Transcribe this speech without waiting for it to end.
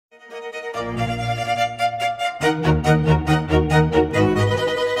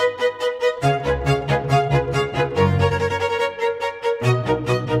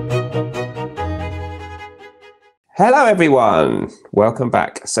Hello everyone, welcome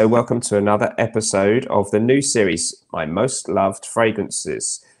back. So welcome to another episode of the new series, My Most Loved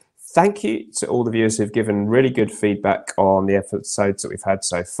Fragrances. Thank you to all the viewers who've given really good feedback on the episodes that we've had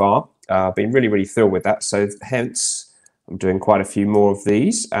so far. I've been really thrilled with that, so hence I'm doing quite a few more of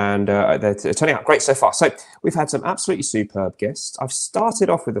these, and they're turning out great so far. So we've had some absolutely superb guests. I've started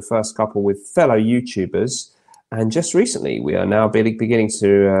off with the first couple with fellow YouTubers, and just recently, we are now beginning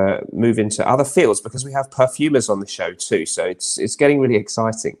to move into other fields because we have perfumers on the show too. So it's getting really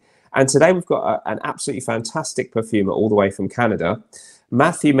exciting. And today we've got an absolutely fantastic perfumer all the way from Canada,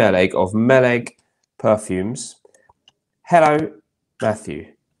 Matthew Meleg of Meleg Perfumes. Hello,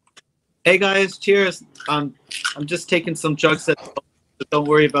 Matthew. Hey guys, cheers. I'm just taking some drugs, so don't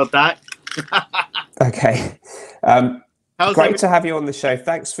worry about that. Okay. Great to have you on the show.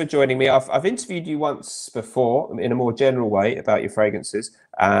 Thanks for joining me. I've interviewed you once before in a more general way about your fragrances,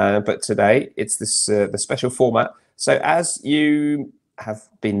 but today it's this the special format. So as you have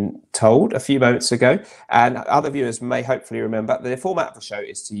been told a few moments ago, and other viewers may hopefully remember, the format of the show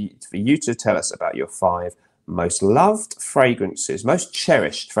is for you to tell us about your 5 most loved fragrances, most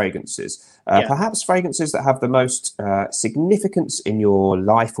cherished fragrances, perhaps fragrances that have the most significance in your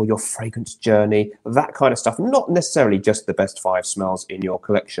life or your fragrance journey, that kind of stuff, not necessarily just the best 5 smells in your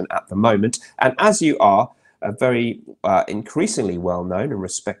collection at the moment. And as you are a very increasingly well-known and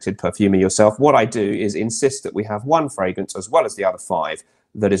respected perfumer yourself, what I do is insist that we have one fragrance as well as the other 5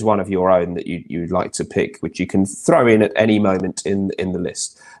 that is one of your own that you'd like to pick, which you can throw in at any moment in the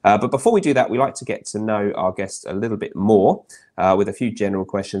list. But before we do that, we like to get to know our guests a little bit more with a few general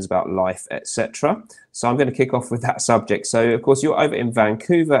questions about life, etc. So I'm going to kick off with that subject. So, of course, you're over in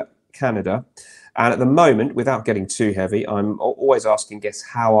Vancouver, Canada. And at the moment, without getting too heavy, I'm always asking guests,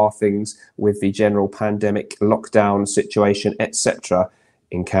 how are things with the general pandemic lockdown situation, etc.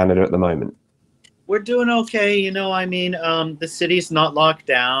 in Canada at the moment? We're doing okay. You know, I mean, the city's not locked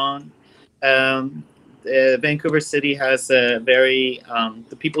down. Vancouver City has a very,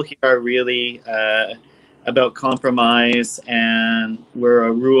 the people here are really about compromise, and we're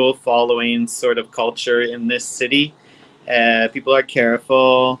a rule following sort of culture in this city. People are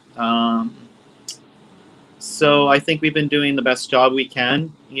careful. So I think we've been doing the best job we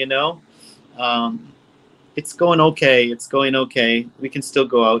can, you know. It's going okay. It's going okay. We can still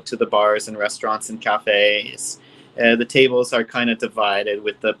go out to the bars and restaurants and cafes. The tables are kind of divided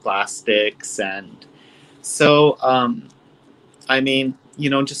with the plastics. And so, I mean, you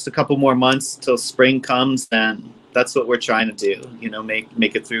know, just a couple more months till spring comes, and that's what we're trying to do, you know, make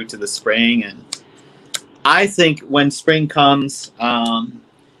it through to the spring. And I think when spring comes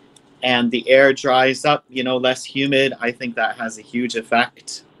and the air dries up, you know, less humid, I think that has a huge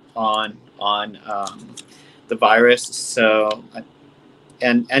effect on the virus. So,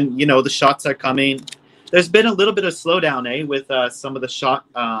 and you know, the shots are coming. There's been a little bit of slowdown, with some of the shot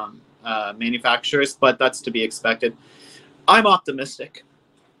manufacturers, but that's to be expected. I'm optimistic.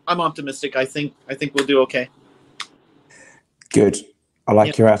 I think we'll do okay. Good. I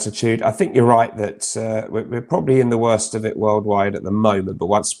like your attitude. I think you're right that we're probably in the worst of it worldwide at the moment, but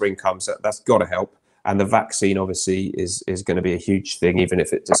once spring comes, that's got to help. And the vaccine obviously is going to be a huge thing, even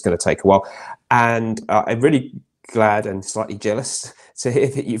if it's going to take a while. And I'm really glad and slightly jealous to hear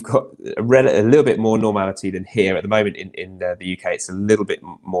that you've got a little bit more normality than here at the moment in the UK. It's a little bit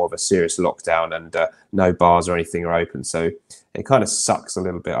more of a serious lockdown, and no bars or anything are open. So it kind of sucks a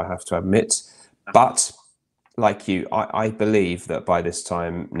little bit, I have to admit. But like you, I believe that by this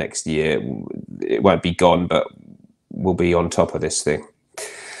time next year, it won't be gone, but we'll be on top of this thing.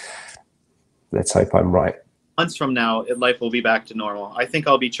 Let's hope I'm right. Months from now, life will be back to normal. I think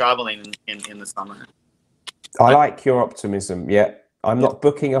I'll be traveling in the summer. I like your optimism. Yeah, I'm not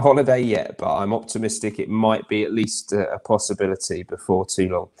booking a holiday yet, but I'm optimistic it might be at least a possibility before too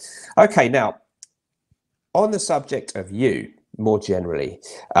long. Okay, now, on the subject of you, more generally,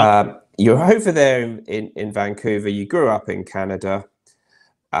 you're over there in Vancouver. You grew up in Canada,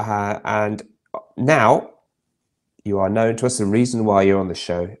 and now you are known to us. The reason why you're on the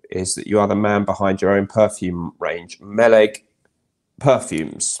show is that you are the man behind your own perfume range, Meleg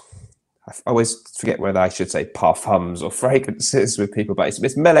Perfumes. I always forget whether I should say parfums or fragrances with people, but it's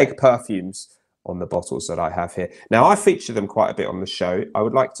Meleg Perfumes on the bottles that I have here. Now, I feature them quite a bit on the show. I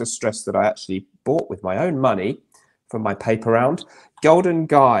would like to stress that I actually bought with my own money from my paper round Golden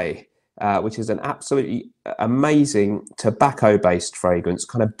Guy, which is an absolutely amazing tobacco-based fragrance,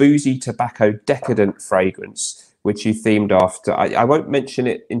 kind of boozy tobacco decadent fragrance, which you themed after. I won't mention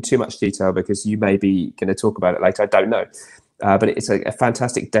it in too much detail because you may be going to talk about it later. I don't know. But it's a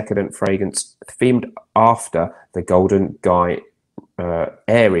fantastic decadent fragrance themed after the Golden Guy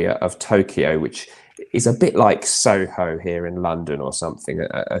area of Tokyo, which is a bit like Soho here in London or something,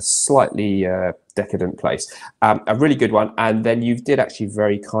 a slightly decadent place. A really good one. And then you did actually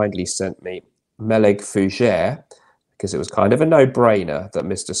very kindly sent me Meleg Perfumes, because it was kind of a no-brainer that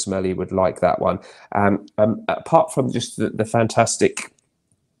Mr. Smelly would like that one. Apart from just the fantastic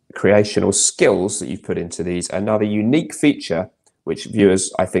creational skills that you've put into these, another unique feature which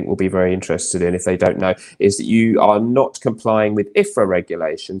viewers I think will be very interested in if they don't know, is that you are not complying with IFRA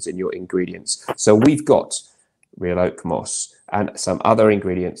regulations in your ingredients. So we've got real oak moss and some other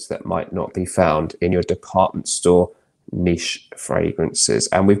ingredients that might not be found in your department store niche fragrances.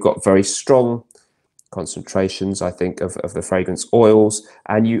 And we've got very strong concentrations, I think, of the fragrance oils,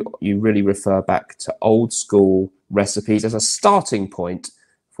 and you really refer back to old school recipes as a starting point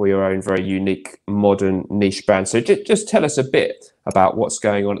for your own very unique modern niche brand. So just tell us a bit about what's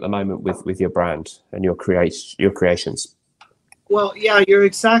going on at the moment with your brand and your creations. Well, yeah, you're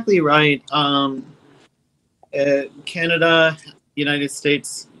exactly right. Canada, United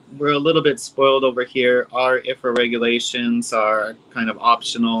States, we're a little bit spoiled over here. Our IFRA regulations are kind of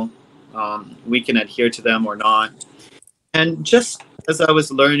optional. We can adhere to them or not. And just as I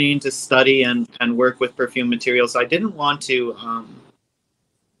was learning to study and work with perfume materials, I didn't want to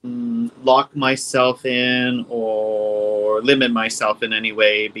lock myself in or limit myself in any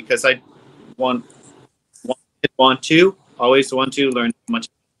way, because I always want to learn as much as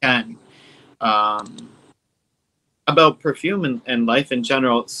I can about perfume and life in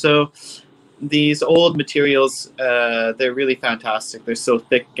general. So these old materials, they're really fantastic. They're so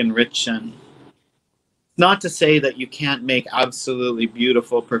thick and rich, and not to say that you can't make absolutely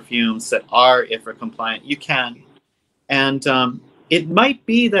beautiful perfumes that are IFRA compliant. You can. And it might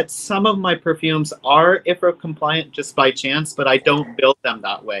be that some of my perfumes are IFRA compliant just by chance, but I don't build them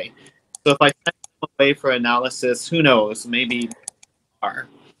that way. So if I send them away for analysis, who knows, maybe they are.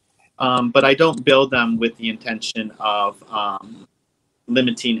 But I don't build them with the intention of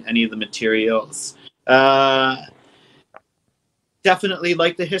limiting any of the materials. Definitely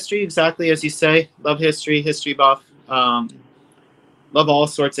like the history, exactly as you say. Love history, history buff. Love all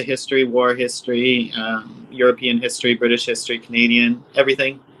sorts of history, war history, European history, British history, Canadian,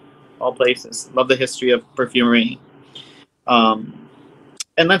 everything, all places. Love the history of perfumery. And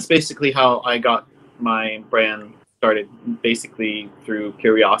that's basically how I got my brand started, basically through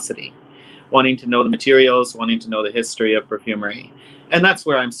curiosity. Wanting to know the materials, wanting to know the history of perfumery. And that's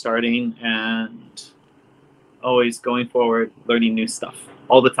where I'm starting, and always going forward, learning new stuff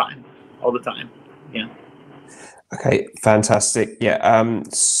all the time. Yeah. Okay, fantastic. Yeah.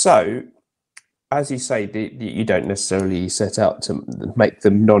 So, as you say, you don't necessarily set out to make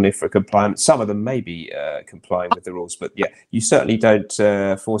them non-IFRA compliant. Some of them may be complying with the rules, but yeah, you certainly don't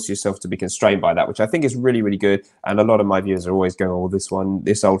force yourself to be constrained by that, which I think is really, really good. And a lot of my viewers are always going, "Oh, this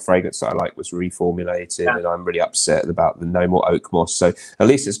old fragrance that I like was reformulated, yeah, and I'm really upset about the no more oak moss." So at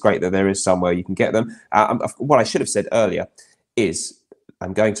least it's great that there is somewhere you can get them. What I should have said earlier is,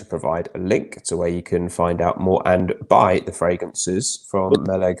 I'm going to provide a link to where you can find out more and buy the fragrances from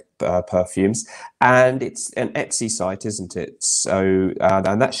Meleg Perfumes. And it's an Etsy site, isn't it? So,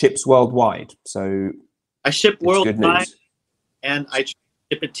 and that ships worldwide. So I ship worldwide, and I ship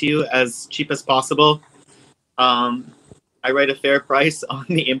it to you as cheap as possible. I write a fair price on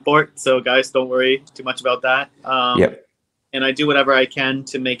the import, so guys, don't worry too much about that. Yep. And I do whatever I can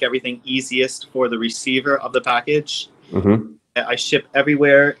to make everything easiest for the receiver of the package. Mm-hmm. I ship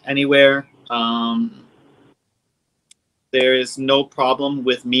everywhere, anywhere. There is no problem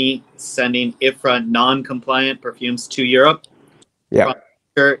with me sending IFRA non-compliant perfumes to Europe. Yeah.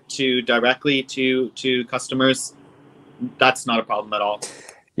 To directly to customers. That's not a problem at all.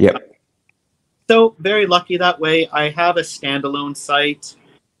 Yeah. So very lucky that way. I have a standalone site,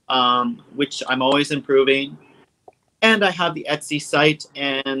 which I'm always improving, and I have the Etsy site,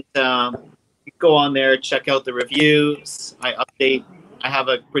 and go on there, check out the reviews. I update. I have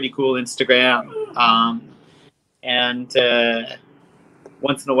a pretty cool Instagram, and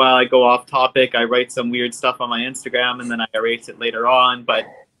once in a while I go off topic. I write some weird stuff on my Instagram, and then I erase it later on, but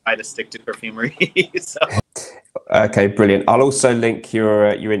I try to stick to perfumery. So. Okay, brilliant. I'll also link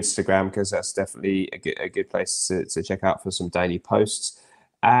your Instagram, because that's definitely a good place to check out for some daily posts.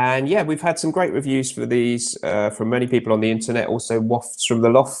 And yeah, we've had some great reviews for these from many people on the internet. Also, Wafts from the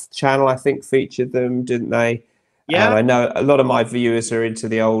Loft channel, I think, featured them, didn't they? Yeah. And I know a lot of my viewers are into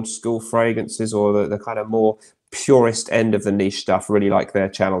the old school fragrances, or the kind of more purist end of the niche stuff. Really like their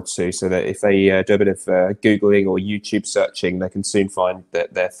channel too, so that if they do a bit of Googling or YouTube searching, they can soon find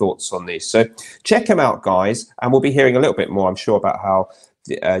their thoughts on these. So check them out, guys. And we'll be hearing a little bit more, I'm sure, about how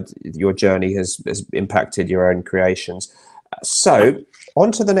your journey has impacted your own creations. So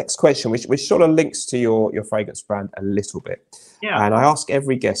On to the next question, which sort of links to your fragrance brand a little bit. Yeah. And I ask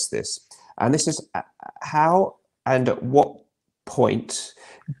every guest this, and this is how and at what point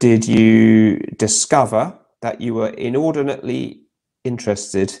did you discover that you were inordinately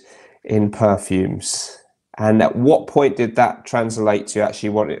interested in perfumes? And at what point did that translate to actually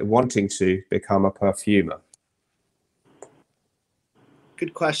wanting to become a perfumer?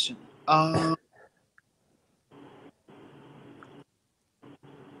 Good question.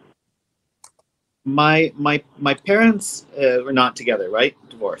 My parents were not together, right?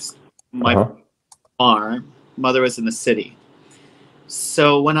 Divorced. My mother was in the city.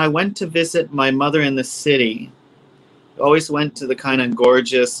 So when I went to visit my mother in the city, I always went to the kind of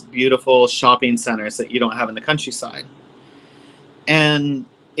gorgeous, beautiful shopping centers that you don't have in the countryside. And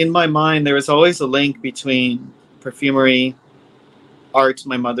in my mind, there was always a link between perfumery, art,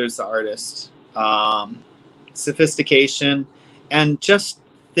 my mother's the artist, sophistication, and just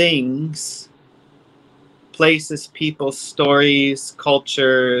things, places, people, stories,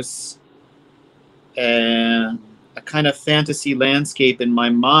 cultures, and a kind of fantasy landscape in my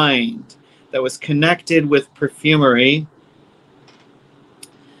mind that was connected with perfumery,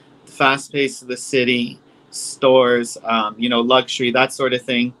 the fast pace of the city, stores, luxury, that sort of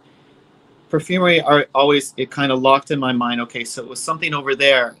thing. Perfumery are always, it kind of locked in my mind. Okay, so it was something over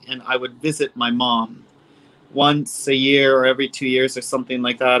there, and I would visit my mom once a year or every 2 years or something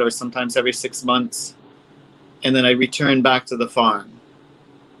like that, or sometimes every 6 months, and then I return back to the farm.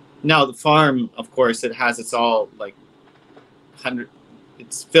 Now the farm, of course, it has its all like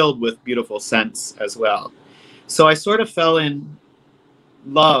it's filled with beautiful scents as well. So I sort of fell in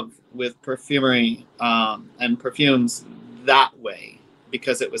love with perfumery and perfumes that way,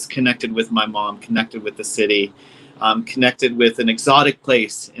 because it was connected with my mom, connected with the city, connected with an exotic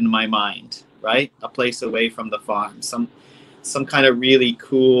place in my mind, right? A place away from the farm, some kind of really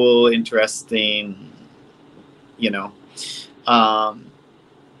cool, interesting,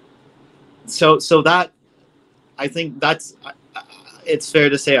 So that, I think that's, it's fair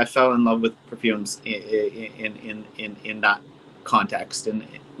to say I fell in love with perfumes in that context and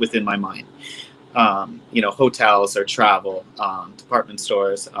within my mind. Hotels or travel, department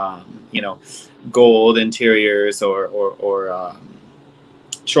stores, gold interiors, or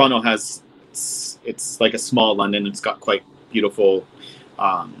Toronto has, it's like a small London. It's got quite beautiful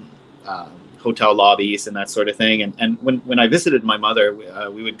hotel lobbies and that sort of thing. And when I visited my mother,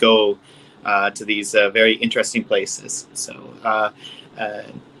 we would go to these very interesting places. So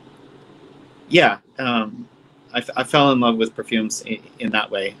I fell in love with perfumes in that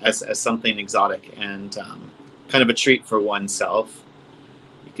way, as something exotic and kind of a treat for oneself,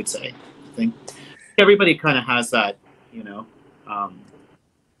 you could say. I think everybody kind of has that,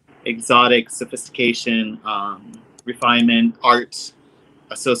 exotic sophistication, refinement, art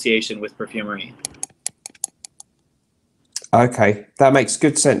association with perfumery. Okay, that makes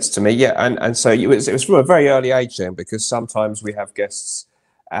good sense to me. Yeah, and so it was from a very early age then, because sometimes we have guests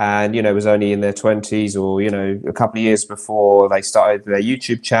and it was only in their 20s or a couple of years before they started their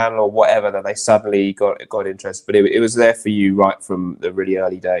YouTube channel or whatever that they suddenly got interested. But it was there for you right from the really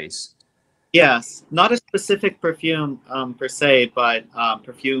early days. Yes, not a specific perfume per se, but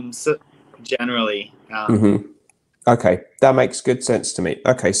perfumes generally. Okay, that makes good sense to me.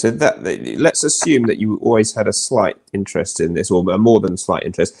 Okay, so let's assume that you always had a slight interest in this, or a more than slight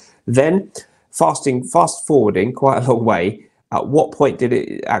interest. Then, fast forwarding quite a long way, at what point did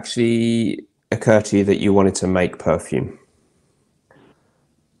it actually occur to you that you wanted to make perfume?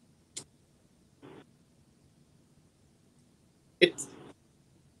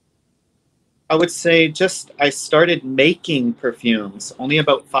 I would say I started making perfumes only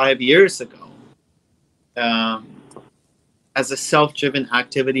about 5 years ago. As a self-driven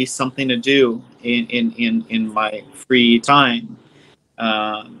activity, something to do in my free time.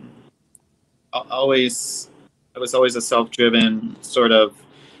 I was always a self-driven sort of.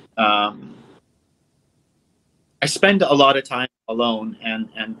 I spend a lot of time alone,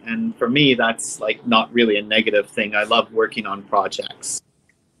 and for me, that's like not really a negative thing. I love working on projects,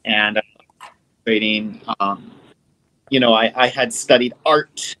 and creating. I had studied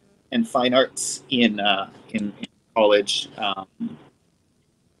art and fine arts in college,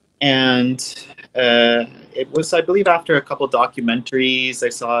 and it was, I believe, after a couple documentaries I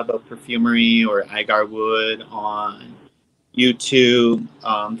saw about perfumery or agar wood on YouTube,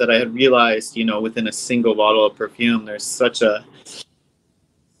 that I had realized, within a single bottle of perfume, there's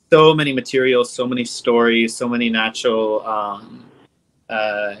so many materials, so many stories, so many natural,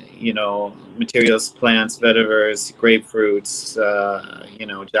 materials, plants, vetivers, grapefruits,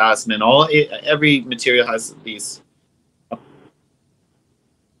 jasmine. Every material has these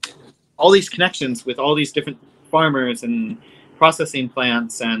all these connections with all these different farmers and processing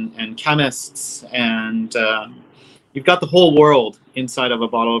plants and chemists, and you've got the whole world inside of a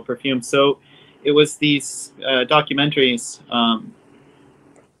bottle of perfume. So it was these documentaries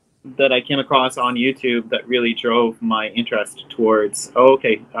that I came across on YouTube that really drove my interest towards,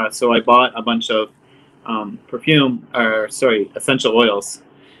 so I bought a bunch of essential oils,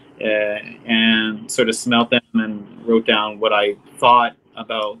 and sort of smelt them and wrote down what I thought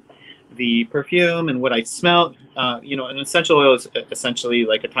about the perfume and what I smelled. An essential oil is essentially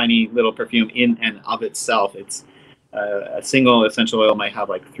like a tiny little perfume in and of itself. It's a single essential oil might have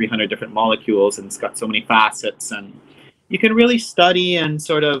like 300 different molecules, and it's got so many facets, and you can really study and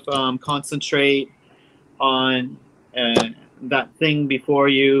sort of concentrate on that thing before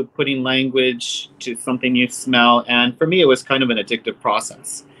you, putting language to something you smell. And for me, it was kind of an addictive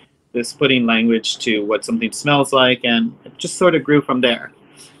process, this putting language to what something smells like, and it just sort of grew from there.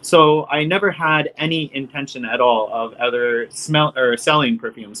 So I never had any intention at all of either selling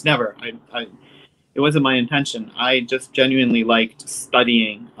perfumes. Never. It wasn't my intention. I just genuinely liked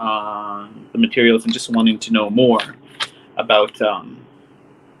studying the materials and just wanting to know more about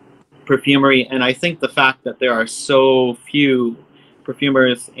perfumery. And I think the fact that there are so few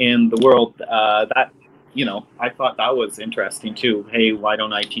perfumers in the world, that, I thought that was interesting too. Hey, why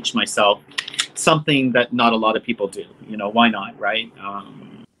don't I teach myself something that not a lot of people do? Why not, right?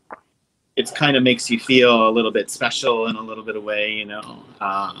 It kind of makes you feel a little bit special in a little bit of way,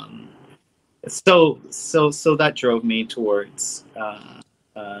 So that drove me towards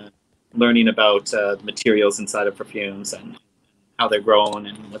learning about the materials inside of perfumes and how they're grown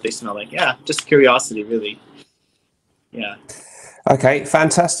and what they smell like. Yeah, just curiosity, really. Yeah. Okay,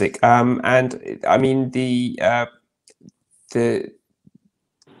 fantastic. And I mean, that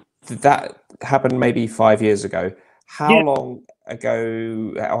happened maybe 5 years ago. How long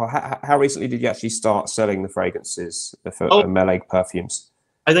ago, or how recently did you actually start selling the fragrances for Meleg Perfumes?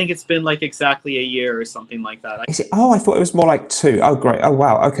 I think it's been like exactly a year or something like that. Is it? Oh, I thought it was more like 2. Oh, great. Oh,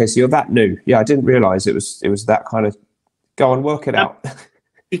 wow. Okay, so you're that new. Yeah, I didn't realize it was that kind of. Go on, work it out.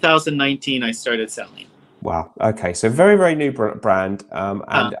 2019, I started selling. Wow. Okay, so very, very new brand,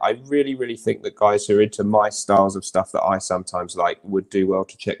 and I really, really think that guys who are into my styles of stuff that I sometimes like would do well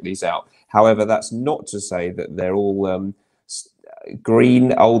to check these out. However, that's not to say that they're all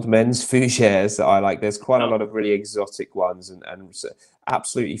green old men's fougères that I like. There's quite a lot of really exotic ones and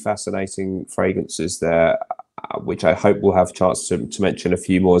absolutely fascinating fragrances there, which I hope we'll have a chance to mention a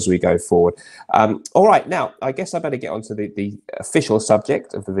few more as we go forward. All right, now I guess I better get on to the official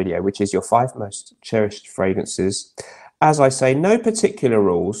subject of the video, which is your 5 most cherished fragrances. As I say, no particular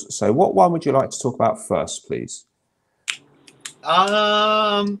rules. So what one would you like to talk about first, please?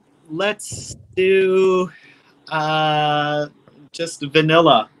 Let's do just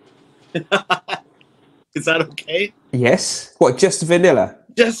vanilla. Is that okay? Yes. What, just vanilla?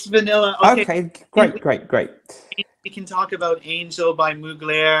 Just vanilla. Okay, great. We can talk about Angel by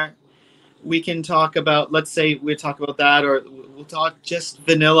Mugler. We can talk about, let's say we talk about that, or we'll talk just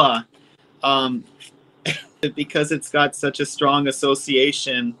vanilla, because it's got such a strong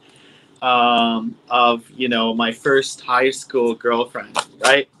association of, my first high school girlfriend,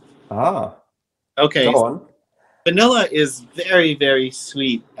 right? Ah. Okay. Go on. Vanilla is very, very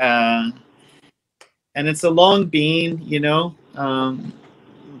sweet. And it's a long bean,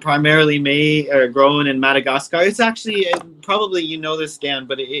 primarily grown in Madagascar. It's actually, probably this, Dan,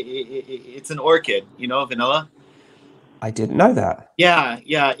 but it's an orchid, vanilla. I didn't know that. Yeah,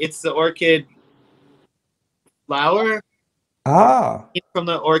 it's the orchid flower. Ah. From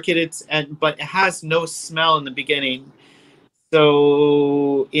the orchid, but it has no smell in the beginning.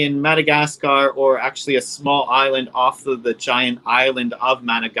 So in Madagascar, or actually a small island off the giant island of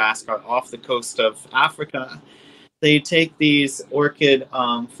Madagascar, off the coast of Africa, they take these orchid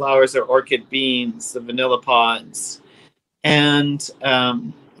flowers or orchid beans, the vanilla pods, and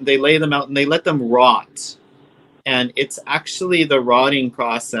they lay them out and they let them rot. And it's actually the rotting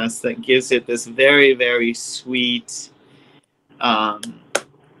process that gives it this very, very sweet,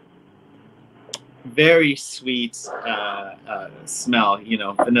 smell,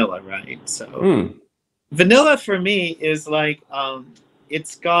 vanilla, right? So vanilla for me is like,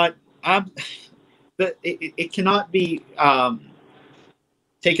 it's got, it cannot be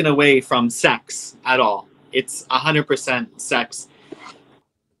taken away from sex at all. It's 100% sex.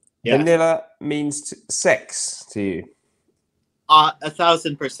 Yeah. Vanilla means sex to you?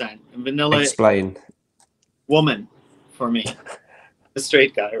 1,000%. Vanilla. Explain. Woman for me. The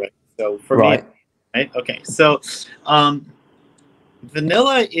straight guy, right? So for me, right? Okay. So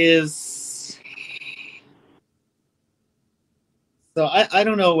vanilla is So I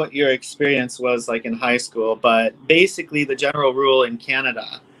don't know what your experience was like in high school, but basically the general rule in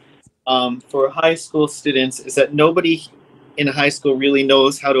Canada for high school students is that nobody in high school really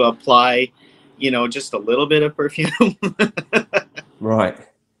knows how to apply, just a little bit of perfume. Right.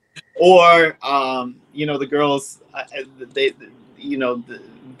 Or, the girls, they,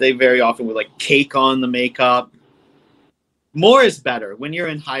 they very often would like cake on the makeup. More is better. When you're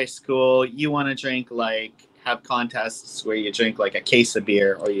in high school, you want to drink have contests where you drink like a case of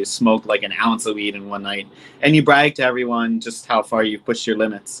beer or you smoke like an ounce of weed in one night and you brag to everyone just how far you've pushed your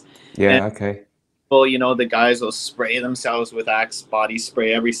limits. Yeah, okay. Well, the guys will spray themselves with Axe body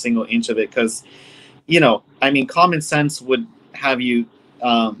spray every single inch of it because, common sense would have you.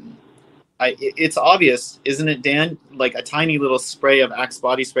 It's obvious, isn't it, Dan? Like a tiny little spray of Axe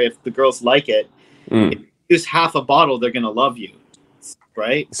body spray, if the girls like it, if you use half a bottle, they're going to love you.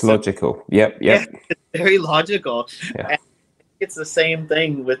 Right? It's logical. Yep. Yeah, it's very logical. Yeah. And it's the same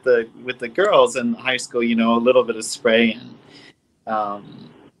thing with the girls in high school. A little bit of spray, and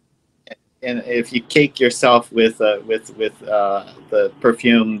if you cake yourself with the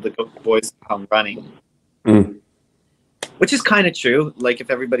perfume, the boys come running. Which is kind of true. Like if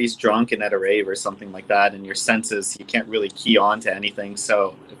everybody's drunk and at a rave or something like that, and your senses, you can't really key on to anything.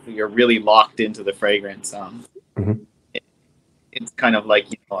 So if you're really locked into the fragrance, it's kind of like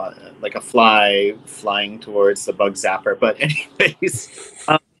like a fly flying towards the bug zapper. But anyways,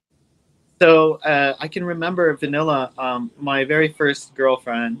 so I can remember vanilla. My very first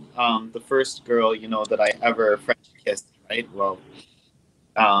girlfriend, the first girl that I ever French kissed. Right. Well,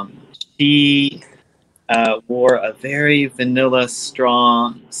 she wore a very vanilla,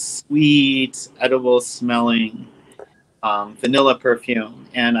 strong, sweet, edible smelling vanilla perfume,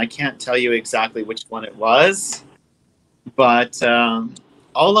 and I can't tell you exactly which one it was. But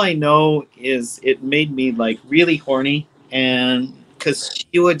all I know is it made me like really horny, and because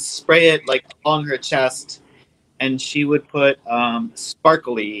she would spray it like along her chest, and she would put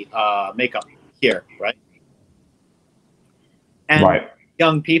sparkly makeup here, right? And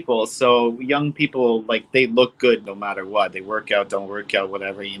young people, so young people like they look good no matter what. They work out, don't work out,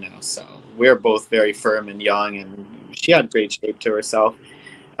 whatever, So we're both very firm and young, and she had great shape to herself.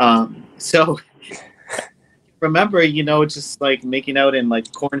 So. Remember, just like making out in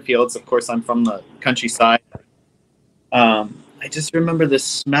like cornfields. Of course, I'm from the countryside. I just remember the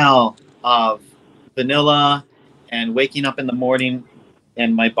smell of vanilla and waking up in the morning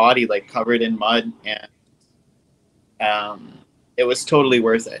and my body like covered in mud, and it was totally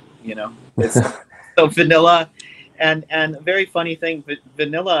worth it. So vanilla, and a very funny thing,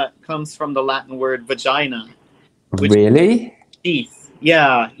 vanilla comes from the Latin word vagina, which really sheath.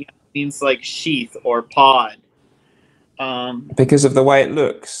 Yeah, it means like sheath or pod. Because of the way it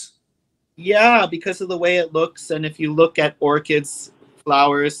looks. Yeah, because of the way it looks, and if you look at orchids,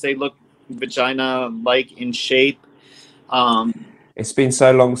 flowers, they look vagina-like in shape. It's been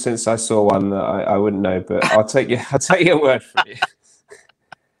so long since I saw one that I wouldn't know, but I'll take your word for it.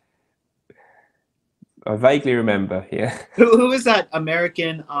 I vaguely remember. Yeah. Who was that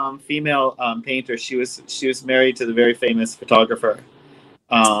American female painter? She was married to the very famous photographer.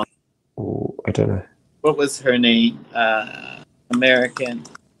 I don't know. What was her name? American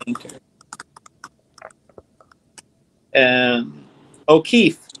painter.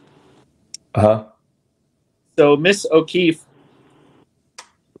 O'Keeffe. So Miss O'Keeffe,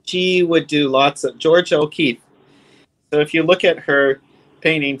 she would do lots of Georgia O'Keeffe. So if you look at her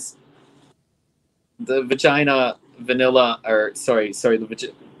paintings, the vagina vanilla, or sorry,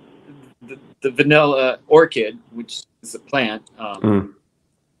 the vanilla orchid, which is a plant,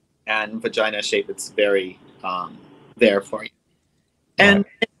 and vagina shape, it's very there for you. And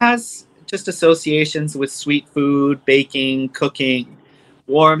it has just associations with sweet food, baking, cooking,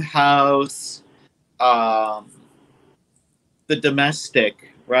 warm house, the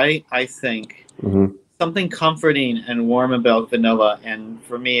domestic, right? I think something comforting and warm about vanilla, and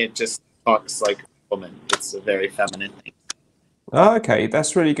for me, it just talks like a woman. It's a very feminine thing. Oh, okay,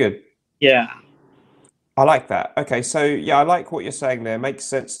 that's really good. Yeah. I like that. Okay, so yeah, I like what you're saying there. Makes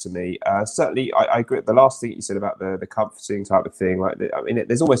sense to me. Certainly, I agree with the last thing you said about the comforting type of thing. Like,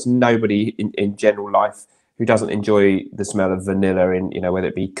 there's almost nobody in general life who doesn't enjoy the smell of vanilla in, whether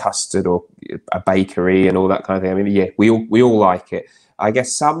it be custard or a bakery and all that kind of thing. I mean, yeah, we all like it. I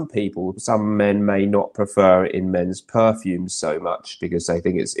guess some men may not prefer it in men's perfumes so much because they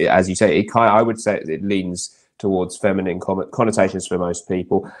think it's, as you say, I would say it leans towards feminine connotations for most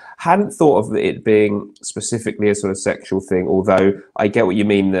people. Hadn't thought of it being specifically a sort of sexual thing, although I get what you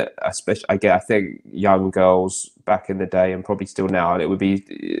mean that especially I think young girls back in the day and probably still now, it would be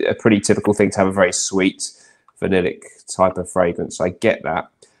a pretty typical thing to have a very sweet vanillic type of fragrance. I get that.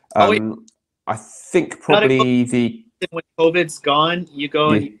 Oh, yeah. I think probably when COVID's gone, you go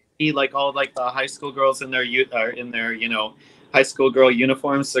and yeah. you see like all like the high school girls in their high school girl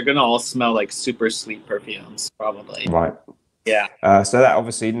uniforms. They're gonna all smell like super sweet perfumes, probably. Right. Yeah. So that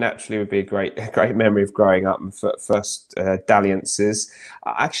obviously naturally would be a great memory of growing up and first dalliances.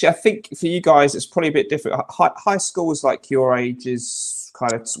 Actually, I think for you guys, it's probably a bit different. High school was like your age is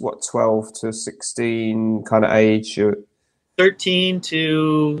kind of what, 12 to 16 kind of age. 13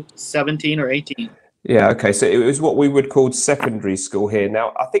 to 17 or 18. Yeah, okay. So it was what we would call secondary school here.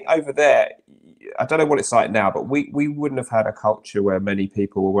 Now, I think over there, I don't know what it's like now, but we wouldn't have had a culture where many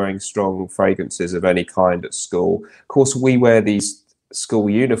people were wearing strong fragrances of any kind at school. Of course, we wear these school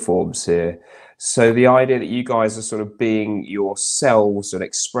uniforms here. So the idea that you guys are sort of being yourselves and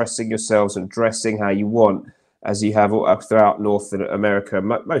expressing yourselves and dressing how you want, as you have throughout North America,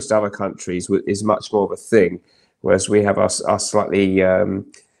 most other countries, is much more of a thing. Whereas we have our slightly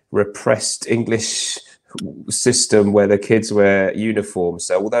repressed English system where the kids wear uniforms.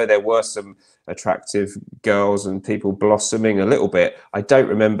 So although there were some attractive girls and people blossoming a little bit, I don't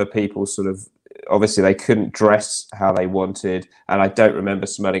remember people sort of, obviously they couldn't dress how they wanted, and I don't remember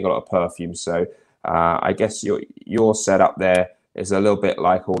smelling a lot of perfume. So I guess your setup there is a little bit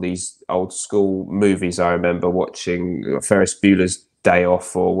like all these old school movies I remember watching, Ferris Bueller's Day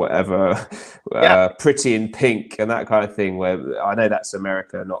Off or whatever, Yeah. Pretty in Pink and that kind of thing, where I know that's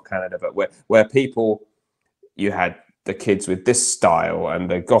America, not Canada, but where people, you had the kids with this style and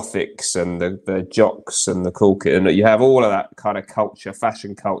the gothics and the jocks and the cool kid, and you have all of that kind of culture,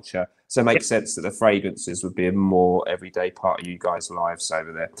 fashion culture. So it makes sense that the fragrances would be a more everyday part of you guys' lives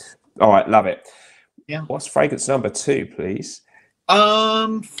over there. All right, love it. Yeah. What's fragrance number 2, please?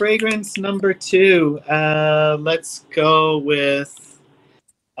 Fragrance number 2. Let's go with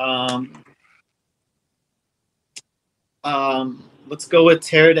let's go with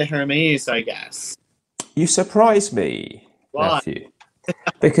Terre de Hermes, I guess. You surprise me, Why? Matthew,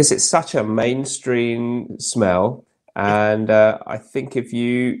 because it's such a mainstream smell, and I think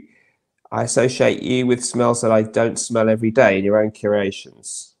I associate you with smells that I don't smell every day in your own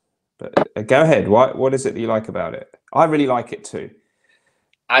curations. But go ahead. What is it that you like about it? I really like it too.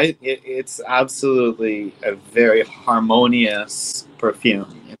 It's absolutely a very harmonious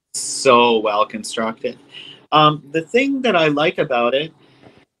perfume. It's so well constructed. The thing that I like about it,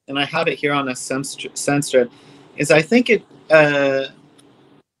 and I have it here on a scent strip, is I think it, as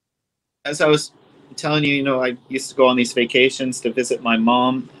I was telling you, I used to go on these vacations to visit my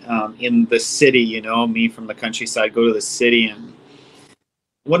mom in the city, me from the countryside, go to the city. And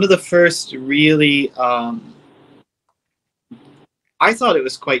one of the first really, I thought it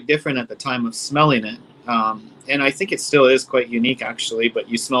was quite different at the time of smelling it. And I think it still is quite unique, actually, but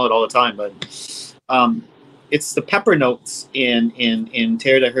you smell it all the time. But it's the pepper notes in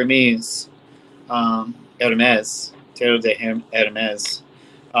Terre de Hermes, Terre de Hermes,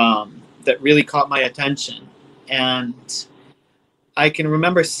 that really caught my attention. And I can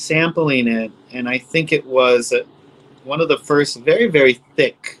remember sampling it, and I think it was one of the first very, very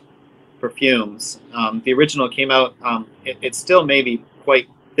thick perfumes. The original came out, it's still maybe quite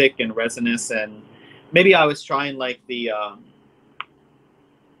thick and resinous, and maybe I was trying like the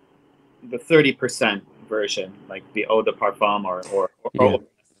 30% version, like the eau de parfum or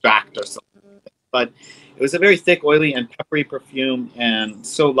extract or something. But it was a very thick, oily, and peppery perfume, and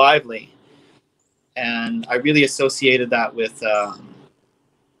so lively. And I really associated that with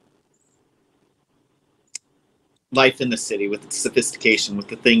life in the city, with sophistication, with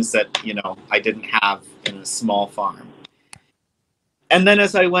the things that I didn't have in a small farm. And then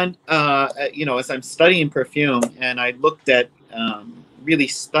as I went, as I'm studying perfume, and I looked at, really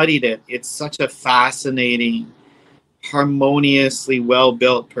studied it, it's such a fascinating, harmoniously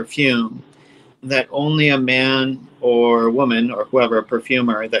well-built perfume that only a man or woman or whoever, a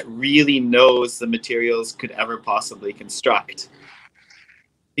perfumer that really knows the materials could ever possibly construct.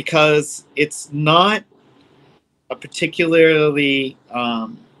 Because it's not a particularly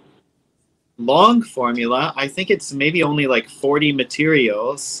long formula. I think it's maybe only like 40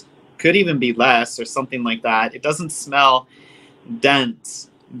 materials, could even be less or something like that. It doesn't smell dense,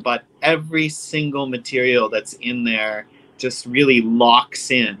 but every single material that's in there just really locks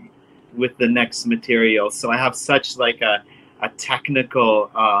in with the next material. So I have such like a technical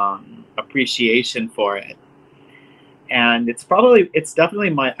appreciation for it. And it's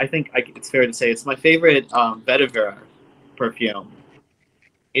definitely I think it's fair to say it's my favorite vetiver perfume.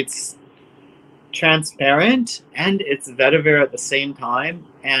 It's transparent and it's vetiver at the same time,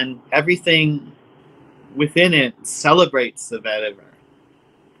 and everything within it celebrates the vetiver.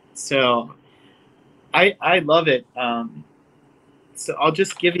 So I love it. So I'll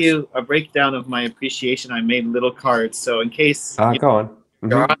just give you a breakdown of my appreciation. I made little cards, so in case Go on.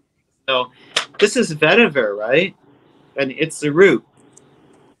 Mm-hmm. So this is vetiver, right? And it's the root,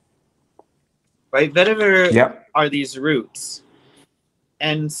 right? Vetiver are these roots.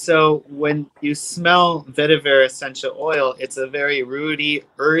 And so when you smell vetiver essential oil, it's a very rooty,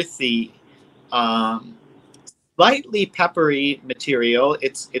 earthy, slightly peppery material.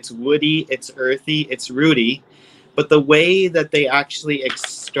 It's woody, it's earthy, it's rooty. But the way that they actually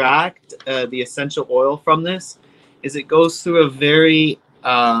extract the essential oil from this is it goes through a very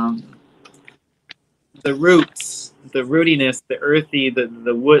the roots, the rootiness, the earthy,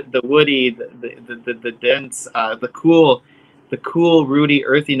 the woody, the dense, the cool rooty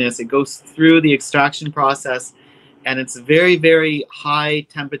earthiness. It goes through the extraction process, and it's very, very high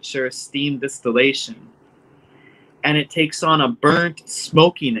temperature steam distillation, and it takes on a burnt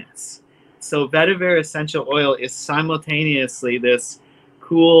smokiness. So vetiver essential oil is simultaneously this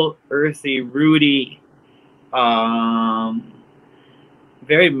cool, earthy, rooty,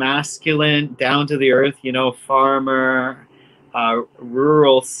 very masculine, down to the earth, you know, farmer,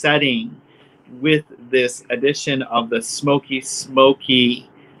 rural setting, with this addition of the smoky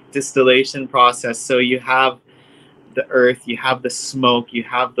distillation process. So you have the earth, you have the smoke, you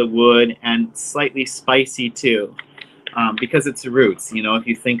have the wood, and slightly spicy too, because it's roots. You know, if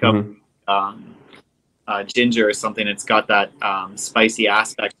you think of ginger or something, it's got that spicy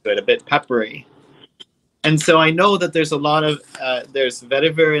aspect to it, a bit peppery. And so I know that there's a lot of, there's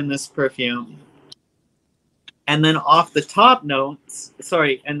vetiver in this perfume. And then off the top notes,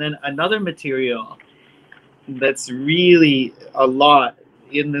 and then another material that's really a lot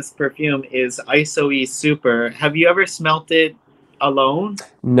in this perfume is ISO-E Super. Have you ever smelt it alone?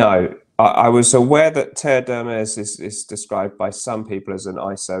 No. I was aware that Terre d'Hermès is described by some people as an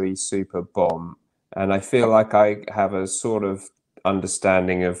ISO-E Super bomb. And I feel like I have a sort of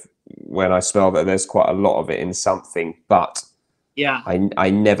understanding of when I smell that there's quite a lot of it in something, but yeah, I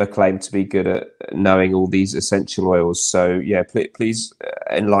never claim to be good at knowing all these essential oils. So yeah, please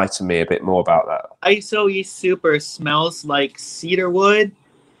enlighten me a bit more about that. ISO-E Super smells like cedar wood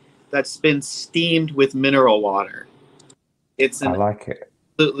that's been steamed with mineral water. It's I like it.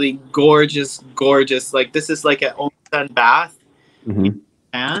 Absolutely gorgeous. Like this is like an onsen bath in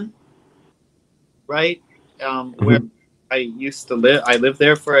Japan, right? Where I used to live. I lived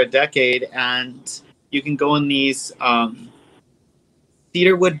there for a decade, and you can go in these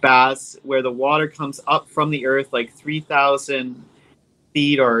cedarwood baths where the water comes up from the earth like 3,000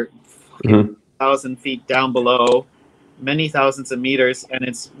 feet or 1,000 feet down below, many thousands of meters, and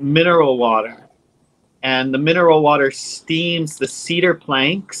it's mineral water. And the mineral water steams the cedar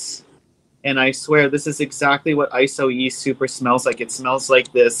planks. And I swear this is exactly what ISO-E Super smells like. It smells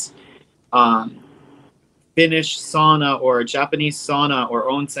like this Finnish sauna or Japanese sauna or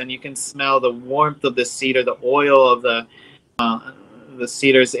onsen. You can smell the warmth of the cedar, the oil of the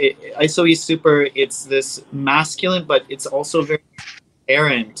cedars. ISO-E Super, it's this masculine, but it's also very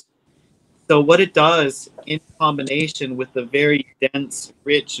errant. So what it does in combination with the very dense,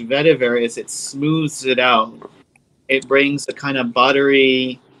 rich vetiver is it smooths it out. It brings a kind of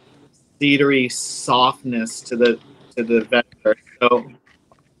buttery, cedary softness to the vetiver. So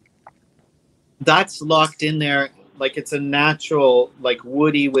that's locked in there like it's a natural, like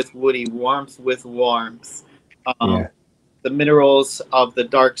woody with woody, warmth with warmth. The minerals of the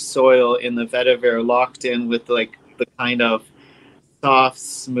dark soil in the vetiver locked in with like the kind of soft,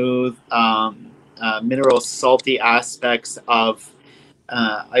 smooth, mineral salty aspects of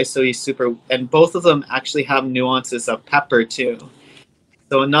ISO-E Super, and both of them actually have nuances of pepper too.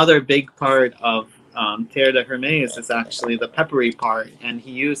 So another big part of Terre d'Hermès is actually the peppery part, and he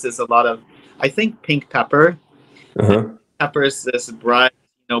uses a lot of, I think, pink pepper. Pepper is this bright,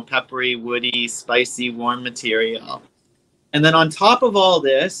 you know, peppery, woody, spicy, warm material. And then on top of all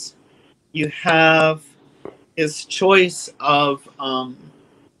this, you have his choice of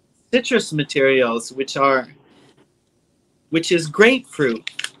citrus materials, which is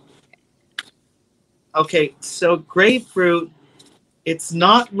grapefruit. Okay, so grapefruit, it's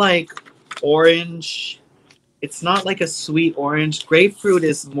not like orange. It's not like a sweet orange. Grapefruit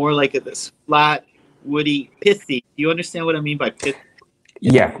is more like this flat, woody, pithy. Do you understand what I mean by pithy?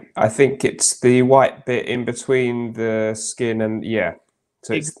 Yeah, I think it's the white bit in between the skin and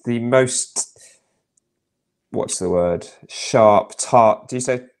so it's the most, what's the word? Sharp, tart. Do you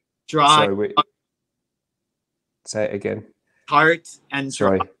say dry? Sorry, say it again. Tart and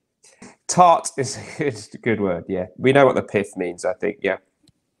dry. Sorry. Tart is a good word. Yeah, we know what the pith means, I think. Yeah.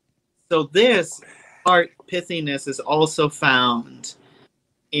 So this tart pithiness is also found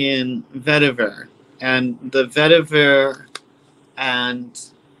in vetiver, And the vetiver and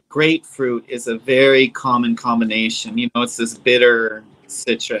grapefruit is a very common combination. You know, it's this bitter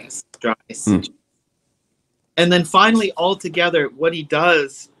citrus, dry citrus. And then finally, all together, what he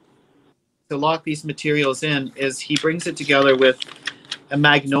does to lock these materials in is he brings it together with a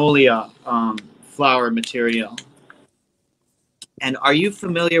magnolia flower material. And are you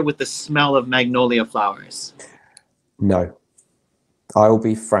familiar with the smell of magnolia flowers? No. I'll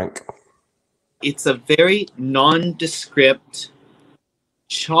be frank. It's a very nondescript,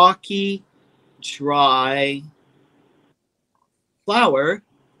 chalky, dry flower,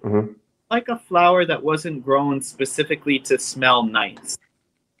 like a flower that wasn't grown specifically to smell nice.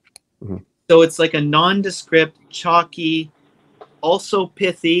 So it's like a nondescript, chalky, also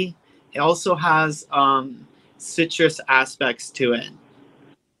pithy. It also has citrus aspects to it.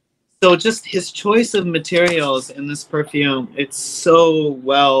 So just his choice of materials in this perfume, it's so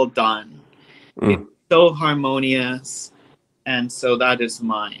well done. It's so harmonious. And so that is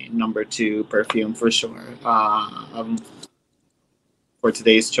my number 2 perfume for sure. For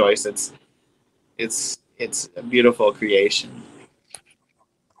today's choice, it's a beautiful creation.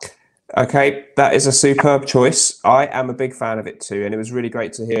 Okay, that is a superb choice. I am a big fan of it too, and it was really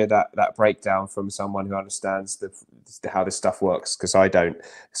great to hear that breakdown from someone who understands how this stuff works, because I don't.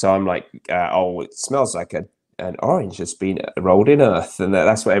 So I'm like, oh, it smells like an orange that's been rolled in earth, and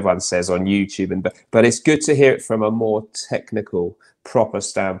that's what everyone says on YouTube. And but it's good to hear it from a more technical, proper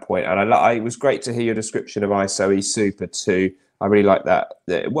standpoint. And it was great to hear your description of ISOE Super too. I really like that.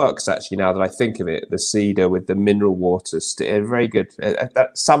 It works actually now that I think of it. The cedar with the mineral waters, very good.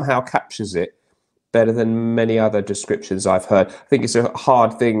 That somehow captures it better than many other descriptions I've heard. I think it's a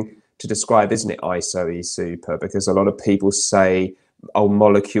hard thing to describe, isn't it, ISOE Super? Because a lot of people say, oh,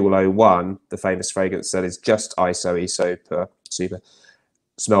 Molecule 01, the famous fragrance that is just ISOE Super,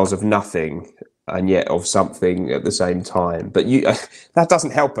 smells of nothing and yet of something at the same time. But that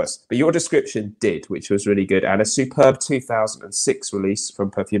doesn't help us. But your description did, which was really good. And a superb 2006 release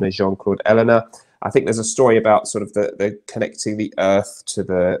from perfumer Jean-Claude Eleanor. I think there's a story about sort of the connecting the earth to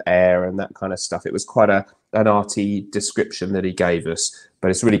the air and that kind of stuff. It was quite an arty description that he gave us.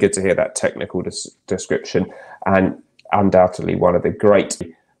 But it's really good to hear that technical description. And undoubtedly one of the great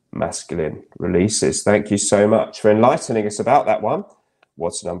masculine releases. Thank you so much for enlightening us about that one.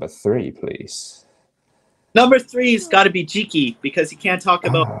 What's number 3, please? Number 3's got to be Jiki, because you can't talk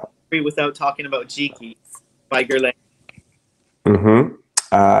about 3 without talking about Jiki by Guerlain.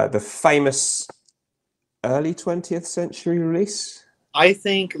 The famous early 20th century release? I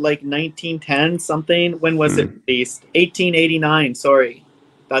think like 1910 something. When was it released? 1889, sorry.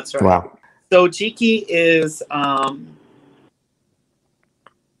 That's right. Wow. So Jiki is,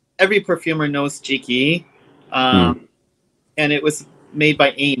 every perfumer knows Jiki. And it was made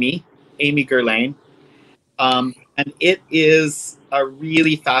by Amy Guerlain. And it is a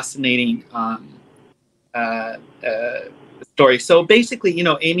really fascinating story. So basically, you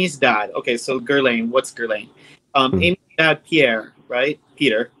know, Amy's dad. Okay, so Guerlain, what's Guerlain? Amy's dad, Pierre, right?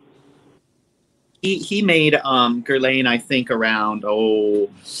 Peter. He made Guerlain, I think, around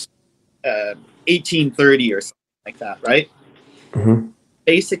 1830 or something like that, right?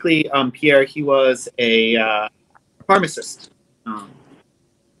 Basically, Pierre, he was a pharmacist.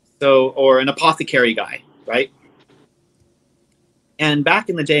 Or an apothecary guy, right? And back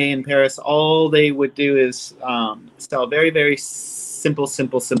in the day in Paris, all they would do is sell very, very simple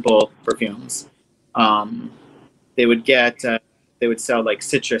perfumes. They would sell like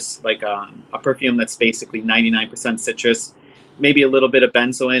citrus, like a perfume that's basically 99% citrus, maybe a little bit of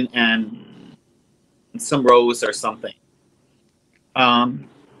benzoin and some rose or something.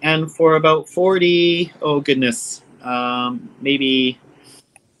 And for about 40, maybe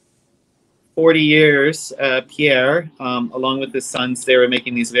 40 years, Pierre, along with his sons, they were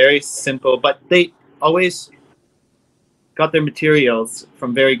making these very simple, but they always got their materials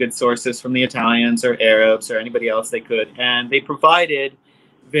from very good sources, from the Italians or Arabs or anybody else they could. And they provided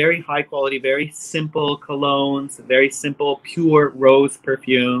very high quality, very simple colognes, very simple, pure rose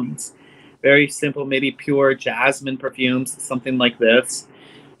perfumes, very simple, maybe pure jasmine perfumes, something like this,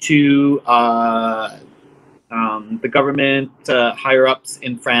 to the government, higher ups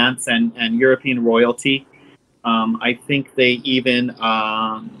in France and European royalty. I think they even,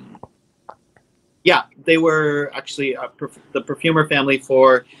 they were actually the perfumer family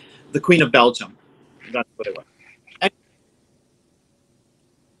for the Queen of Belgium. That's what it was.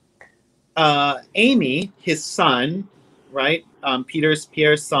 And, Amy, his son, right?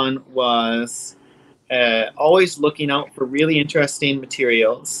 Pierre's son was always looking out for really interesting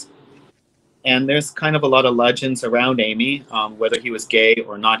materials. And there's kind of a lot of legends around Amy, whether he was gay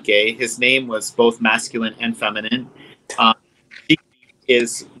or not gay. His name was both masculine and feminine. He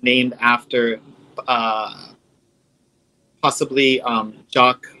is named after possibly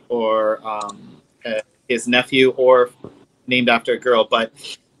Jacques or his nephew, or named after a girl, but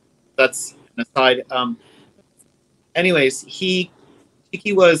that's an aside. Anyways,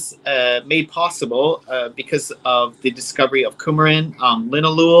 Cheeky was made possible because of the discovery of coumarin,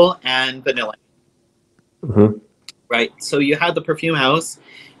 linalool, and vanillin. Mm-hmm. Right. So you had the perfume house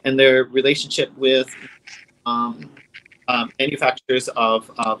and their relationship with manufacturers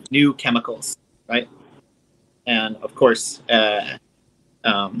of new chemicals, right? And of course,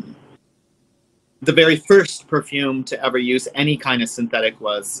 the very first perfume to ever use any kind of synthetic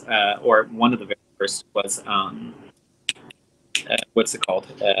was, or one of the very first was, what's it called?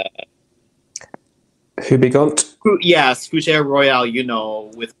 Hubigant? Yes, Fougère Royale, you know,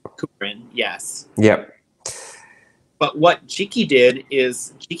 with coumarin, yes. Yep. But what Cheeky did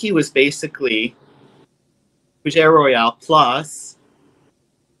is, Cheeky was basically Fougère Royale plus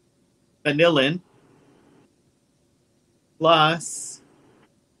vanillin plus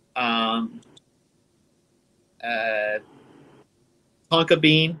tonka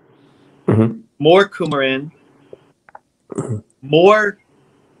bean, mm-hmm. more coumarin, more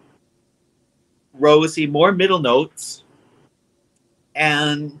rosy, more middle notes,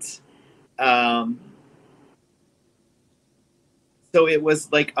 and so it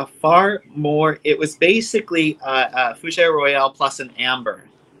was like a far more, it was basically Fougère Royale plus an amber.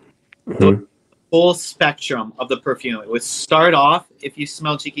 Mm-hmm. So the full spectrum of the perfume. It would start off, if you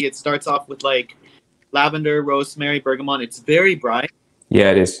smell Cheeky, it starts off with like lavender, rosemary, bergamot. It's very bright.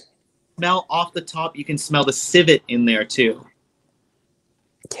 Yeah, it is. Smell off the top, you can smell the civet in there too.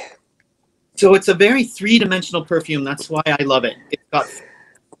 Yeah. So it's a very three-dimensional perfume. That's why I love it.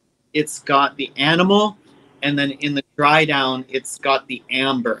 It's got the animal, and then in the dry down, it's got the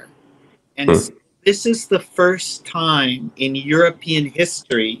amber. And so this is the first time in European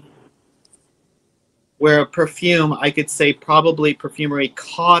history where a perfume, I could say probably perfumery,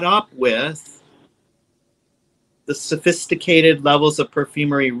 caught up with the sophisticated levels of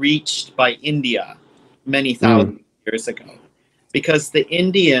perfumery reached by India many thousand years ago. Because the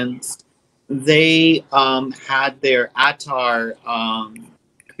Indians, they had their attar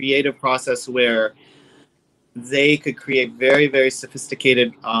creative process where they could create very, very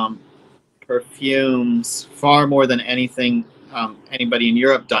sophisticated perfumes, far more than anything anybody in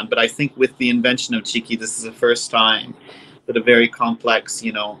Europe done. But I think with the invention of Cheeky, this is the first time that a very complex,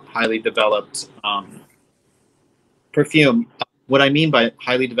 you know, highly developed perfume. What I mean by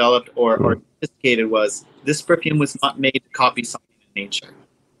highly developed or sophisticated was this perfume was not made to copy something in nature.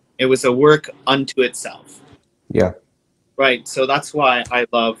 It was a work unto itself. Yeah. Right. So that's why I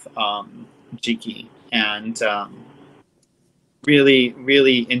love Cheeky, and really,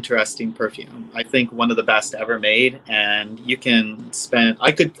 really interesting perfume. I think one of the best ever made, and you can spend.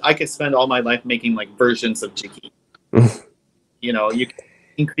 I could spend all my life making like versions of Cheeky. You know, you can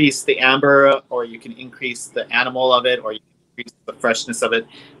increase the amber, or you can increase the animal of it, or you can increase the freshness of it.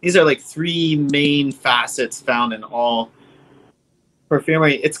 These are like three main facets found in all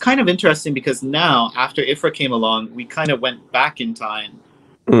perfumery. It's kind of interesting because now, after IFRA came along, we kind of went back in time,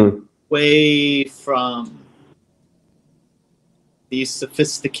 way from these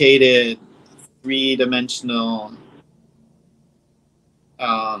sophisticated, three-dimensional,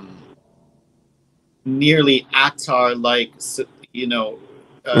 nearly attar-like, you know,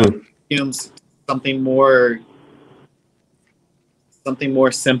 perfumes, something more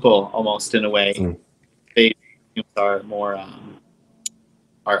simple, almost in a way. They are more.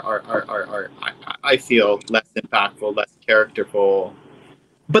 I feel less impactful, less characterful,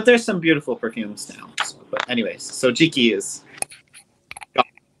 but there's some beautiful perfumes now. So, but anyways, so Cheeky is.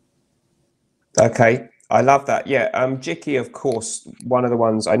 Okay, I love that. Yeah, Cheeky, of course, one of the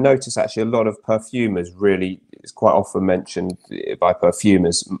ones I notice actually a lot of perfumers really is quite often mentioned by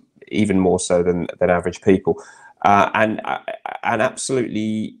perfumers, even more so than average people, and an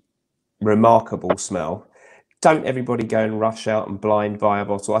absolutely remarkable smell. Don't everybody go and rush out and blind buy a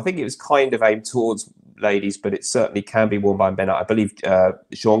bottle. I think it was kind of aimed towards ladies, but it certainly can be worn by men. I believe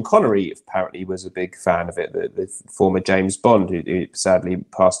Sean Connery apparently was a big fan of it, the former James Bond, who sadly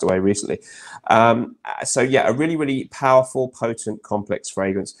passed away recently. So yeah, a really, really powerful, potent, complex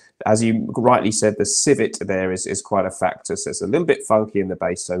fragrance. As you rightly said, the civet there is quite a factor. So it's a little bit funky in the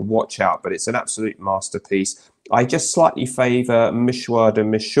base, so watch out, but it's an absolute masterpiece. I just slightly favour Mouchoir de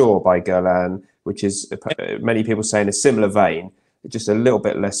Michour by Guerlain, which is many people say in a similar vein, just a little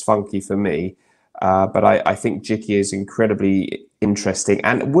bit less funky for me. but I think Jicky is incredibly interesting.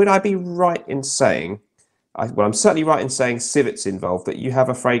 And would I be right in saying, well, I'm certainly right in saying Civet's involved, that you have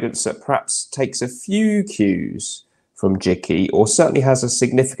a fragrance that perhaps takes a few cues from Jicky, or certainly has a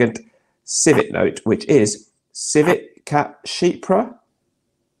significant Civet note, which is Civet Cat Chypre?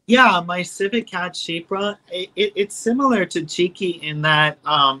 Yeah, my Civet Cat Chypre, it's similar to Jicky in that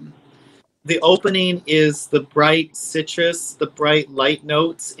the opening is the bright citrus, the bright light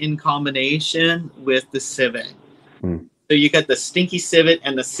notes in combination with the Civet. Mm. So you get the stinky Civet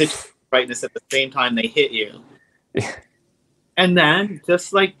and the citrus brightness at the same time they hit you. And then,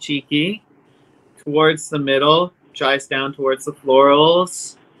 just like Cheeky, towards the middle, dries down towards the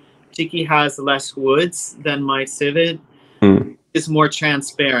florals. Cheeky has less woods than my Civet. Is more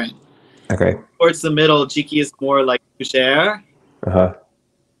transparent. Okay. Towards the middle, Cheeky is more like fougere. Uh-huh.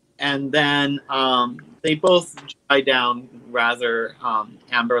 And then they both dry down rather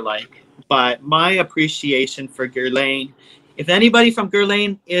amber-like. But my appreciation for Guerlain, if anybody from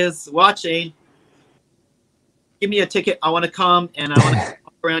Guerlain is watching, give me a ticket. I want to come and I want to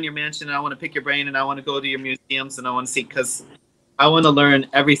walk around your mansion and I want to pick your brain and I want to go to your museums and I want to see, because I want to learn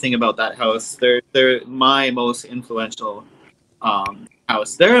everything about that house. They're my most influential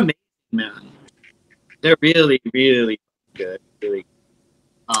house. They're amazing, man. They're really, really good. Really.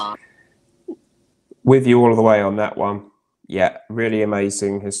 With you all the way on that one. Yeah, really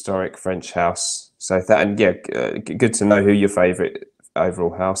amazing historic French house. So that, and yeah, good to know who your favourite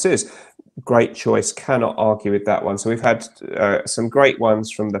overall house is. Great choice. Cannot argue with that one. So we've had some great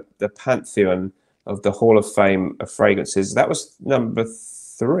ones from the pantheon of the Hall of Fame of fragrances. That was number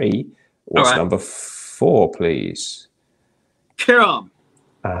 3. What's number 4, please? Kiram.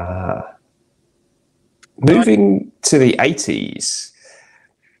 Moving to the 80s.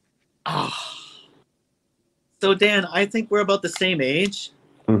 Oh. So Dan, I think we're about the same age.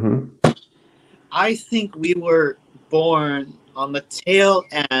 Mm-hmm. I think we were born on the tail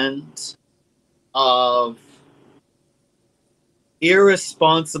end of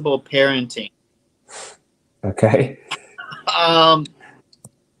irresponsible parenting. Okay.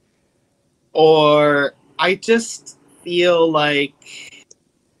 Or I just feel like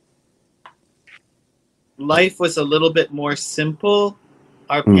life was a little bit more simple.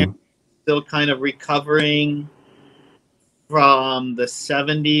 Our parents still kind of recovering from the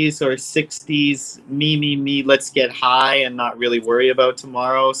 70s or 60s, me, let's get high and not really worry about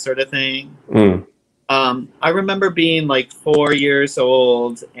tomorrow sort of thing. I remember being like 4 years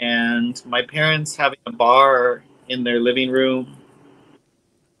old and my parents having a bar in their living room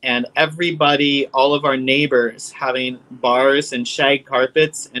and everybody, all of our neighbors having bars and shag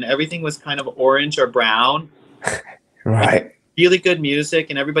carpets and everything was kind of orange or brown. Right. Really good music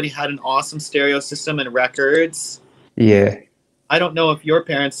and everybody had an awesome stereo system and records. Yeah. I don't know if your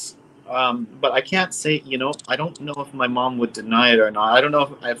parents, but I can't say, I don't know if my mom would deny it or not. I don't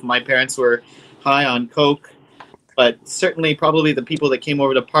know if my parents were high on coke, but certainly probably the people that came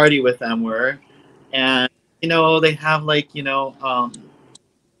over to party with them were. And, they have like,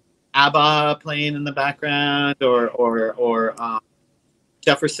 ABBA playing in the background or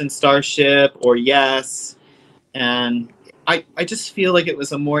Jefferson Starship or Yes. And I just feel like it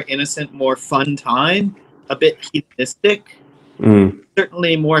was a more innocent, more fun time, a bit hedonistic,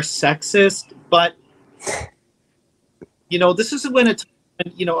 certainly more sexist, but this is when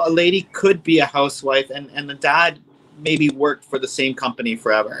a lady could be a housewife and the dad maybe worked for the same company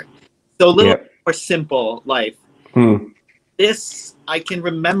forever. So a little more simple life. This, I can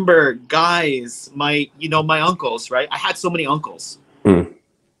remember guys, my uncles, right? I had so many uncles.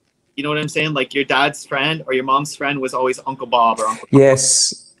 You know what I'm saying? Like your dad's friend or your mom's friend was always Uncle Bob or Uncle Bob.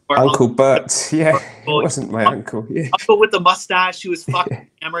 Yes. Or Uncle Bert. Yeah. It wasn't my uncle. Yeah. Uncle with the mustache who was fucking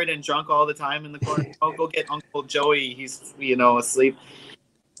hammered and drunk all the time in the corner. Oh, go get Uncle Joey. He's, asleep.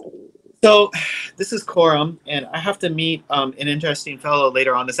 So this is Coram, and I have to meet an interesting fellow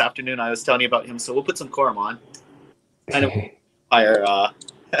later on this afternoon. I was telling you about him, so we'll put some Coram on. Kind of fire.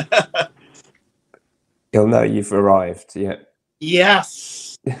 He'll know you've arrived. Yeah.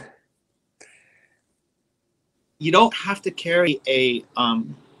 Yes. You don't have to carry a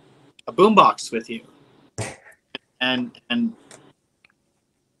boombox with you, and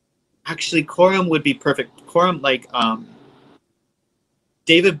actually, Coram would be perfect. Coram, like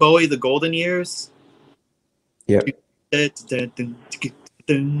David Bowie, The Golden Years. Yeah. Carry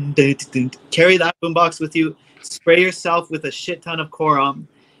that boombox with you. Spray yourself with a shit ton of Coram.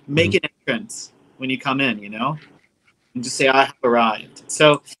 Make an entrance when you come in, and just say, I have arrived.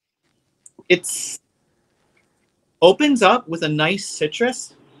 So it's opens up with a nice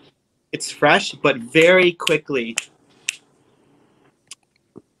citrus. It's fresh, but very quickly,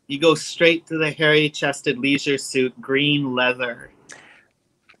 You go straight to the hairy-chested leisure suit, green leather.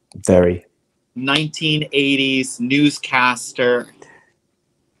 Very. 1980s newscaster.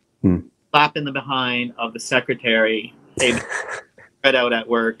 Slap in the behind of the secretary. Hey, spread out at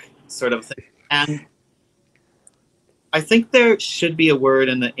work, sort of thing. And I think there should be a word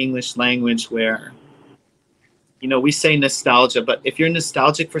in the English language where, you know, we say nostalgia, but if you're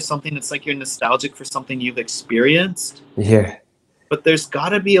nostalgic for something, it's like you're nostalgic for something you've experienced. Yeah. But there's got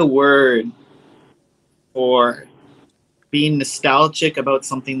to be a word for being nostalgic about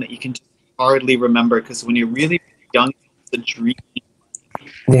something that you can just hardly remember, because when you're really young, it's a dream.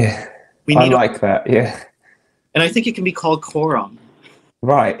 Yeah. I like that. Yeah. And I think it can be called quorum.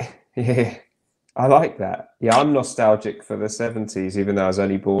 Right. Yeah. I like that. Yeah, I'm nostalgic for the 70s, even though I was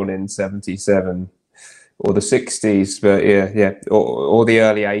only born in 77 or the 60s, but yeah, or the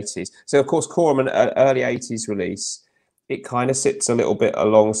early 80s. So, of course, Quorum, an early 80s release, it kind of sits a little bit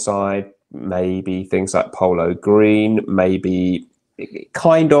alongside maybe things like Polo Green, maybe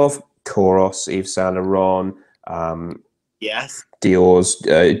kind of Koros, Yves Saint Laurent, yes, Dior's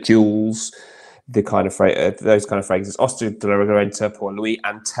Jules, the kind of those kind of fragrances, Oscar de la Renta, Paul Louis,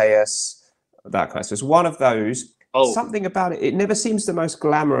 Antaeus, that kind of stuff. So it's one of those. Something about it never seems the most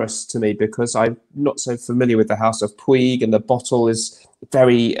glamorous to me, because I'm not so familiar with the House of Puig, and the bottle is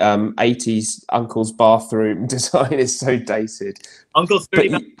very 80s uncle's bathroom design. Is so dated. Uncle's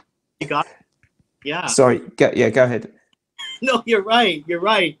 30. You got it. Yeah. Sorry. Go ahead. No, you're right. You're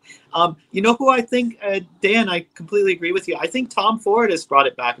right. You know who I think, Dan, I completely agree with you. I think Tom Ford has brought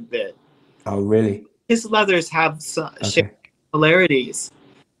it back a bit. Oh, really? His leathers have some similarities.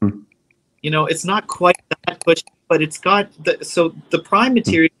 You know, it's not quite that pushy, but it's got the prime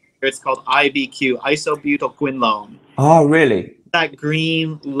material here, it's called IBQ, isobutylquinone. Oh, really? That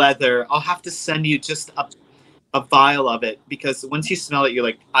green leather. I'll have to send you just a vial of it, because once you smell it, you're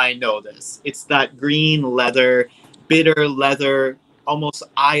like, I know this. It's that green leather, bitter leather, almost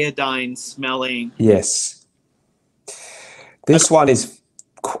iodine smelling. Yes. This one is,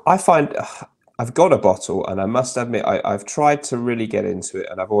 I find, I've got a bottle, and I must admit, I've tried to really get into it,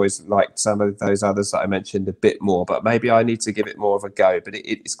 and I've always liked some of those others that I mentioned a bit more, but maybe I need to give it more of a go. But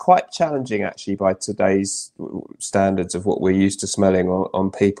it's quite challenging, actually, by today's standards of what we're used to smelling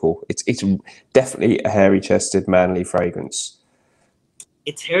on people. It's definitely a hairy-chested, manly fragrance.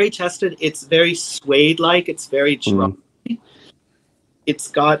 It's hairy-chested. It's very suede-like. It's very dry. It's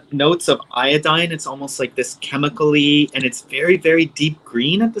got notes of iodine. It's almost like this chemically, and it's very, very deep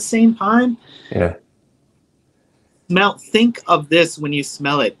green at the same time. Yeah. Think of this when you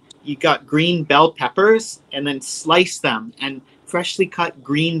smell it. You got green bell peppers, and then slice them, and freshly cut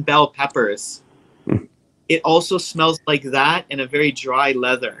green bell peppers. It also smells like that, and a very dry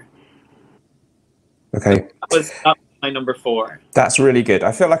leather. Okay. That was my number 4. That's really good.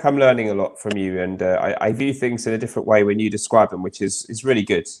 I feel like I'm learning a lot from you, and I view things in a different way when you describe them, which is really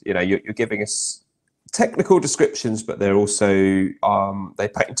good. You know, you're giving us technical descriptions, but they're also they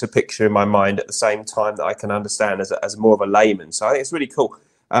paint a picture in my mind at the same time that I can understand as more of a layman. So I think it's really cool.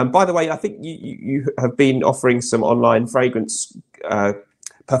 By the way, I think you have been offering some online fragrance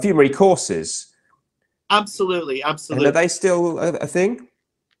perfumery courses. Absolutely. And are they still a thing?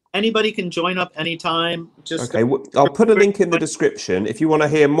 Anybody can join up anytime. Just okay. I'll put a link in the description if you want to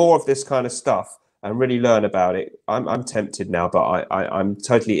hear more of this kind of stuff and really learn about it. I'm tempted now, but I'm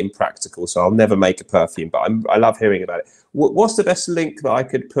totally impractical, so I'll never make a perfume. But I love hearing about it. What's the best link that I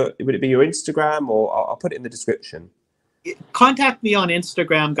could put? Would it be your Instagram, or I'll put it in the description? Contact me on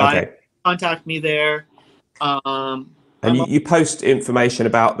Instagram, guys. Okay. Contact me there. And you post information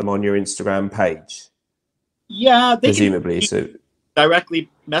about them on your Instagram page. Yeah, they presumably. So directly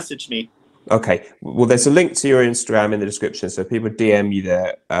message me. Okay, well, there's a link to your Instagram in the description, so people DM you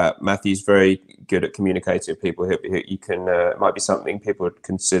there. Matthew's very good at communicating with people. You can might be something people would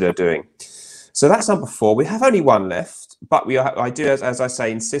consider doing. So that's number 4. We have only one left, but I do, as I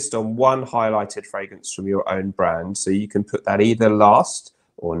say, insist on one highlighted fragrance from your own brand. So you can put that either last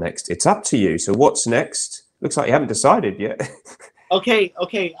or next. It's up to you. So what's next? Looks like you haven't decided yet. Okay.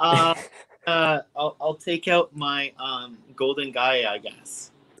 I'll take out my Golden Gaia, I guess.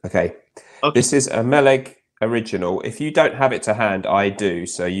 Okay. This is a Meleg original. If you don't have it to hand, I do.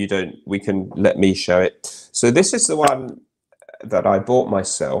 So we can let me show it. So this is the one that I bought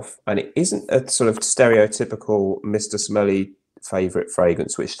myself, and it isn't a sort of stereotypical Mr. Smelly favorite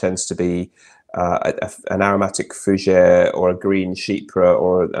fragrance, which tends to be an aromatic fougere or a green chypre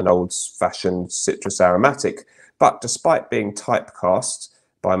or an old-fashioned citrus aromatic. But despite being typecast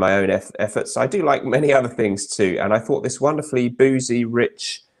by my own efforts, I do like many other things too. And I thought this wonderfully boozy,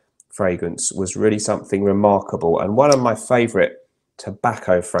 rich fragrance was really something remarkable, and one of my favorite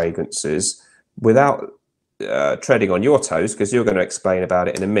tobacco fragrances without treading on your toes, because you're going to explain about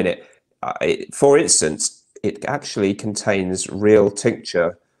it in a minute. For instance, it actually contains real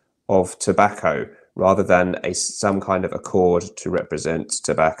tincture of tobacco rather than some kind of accord to represent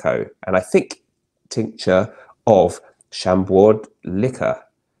tobacco. And I think tincture of Chambord liquor.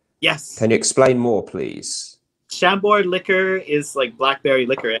 Yes. Can you explain more, please? Chambord liquor is like blackberry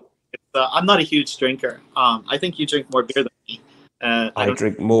liquor. I'm not a huge drinker. I think you drink more beer than me. I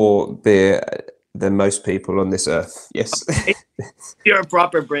drink more beer than most people on this earth. Yes. You're a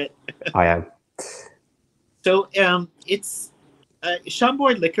proper Brit. I am. So it's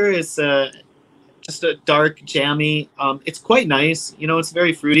Chambord liquor is just a dark, jammy. It's quite nice. You know, it's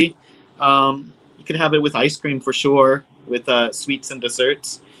very fruity. You can have it with ice cream for sure, with sweets and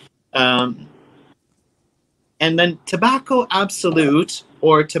desserts. And then tobacco absolute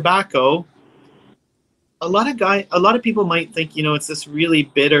or tobacco. A lot of people might think, you know, it's this really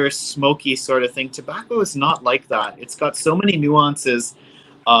bitter, smoky sort of thing. Tobacco is not like that. It's got so many nuances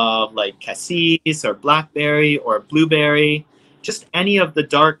of like cassis or blackberry or blueberry, just any of the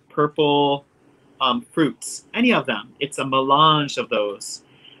dark purple fruits, any of them. It's a melange of those.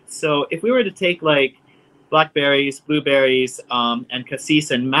 So if we were to take like blackberries, blueberries, and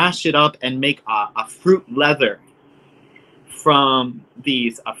cassis and mash it up and make a fruit leather from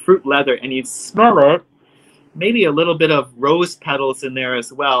these, a fruit leather, and you smell it, maybe a little bit of rose petals in there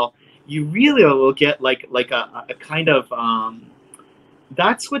as well, you really will get like a kind of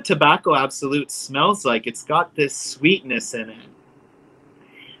that's what tobacco absolute smells like. It's got this sweetness in it.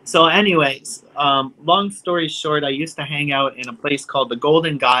 So anyways, long story short, I used to hang out in a place called the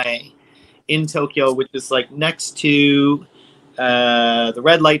Golden Guy in Tokyo, which is like next to the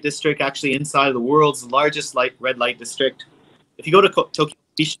red light district, actually inside of the world's largest red light district. If you go to Tokyo,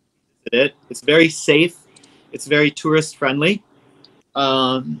 you should visit it. It's very safe. It's very tourist friendly.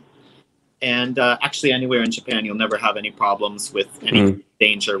 And actually anywhere in Japan, you'll never have any problems with any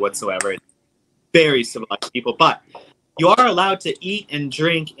danger whatsoever. It's very civilized people. But you are allowed to eat and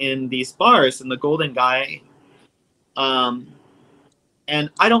drink in these bars in the Golden Guy. And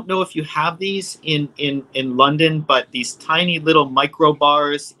I don't know if you have these in London, but these tiny little micro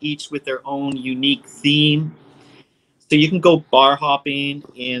bars, each with their own unique theme. So you can go bar hopping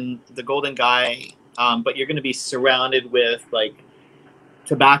in the Golden Guy, but you're going to be surrounded with like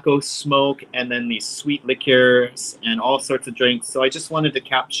tobacco smoke and then these sweet liqueurs and all sorts of drinks. So I just wanted to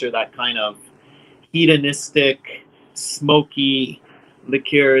capture that kind of hedonistic, smoky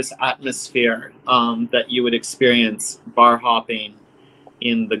liqueurs atmosphere that you would experience bar hopping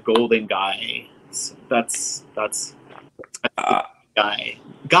in the Golden Guy. So that's Guy.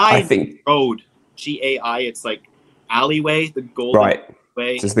 I think Road, GAI. It's like alleyway, the Golden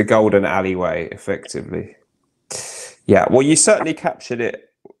Way. Just the golden alleyway, effectively. Yeah, well, you certainly captured it.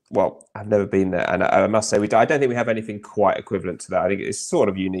 Well, I've never been there, and I must say, I don't think we have anything quite equivalent to that. I think it's sort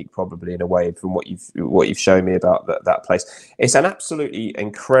of unique, probably in a way, from what you've shown me about that place. It's an absolutely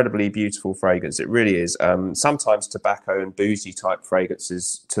incredibly beautiful fragrance. It really is. Sometimes tobacco and boozy type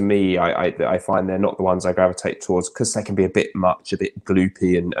fragrances, to me, I find they're not the ones I gravitate towards because they can be a bit much, a bit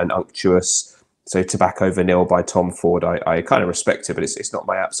gloopy and unctuous. So Tobacco Vanille by Tom Ford, I kind of respect it, but it's not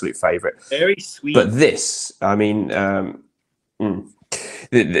my absolute favorite. Very sweet. But this, I mean,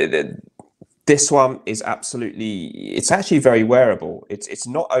 this one is absolutely, it's actually very wearable. It's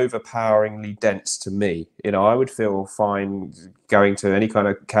not overpoweringly dense to me. You know, I would feel fine going to any kind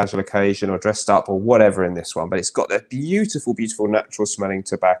of casual occasion or dressed up or whatever in this one, but it's got that beautiful, beautiful natural smelling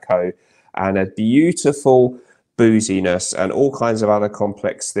tobacco and a beautiful booziness and all kinds of other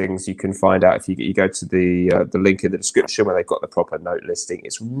complex things you can find out if you go to the link in the description where they've got the proper note listing.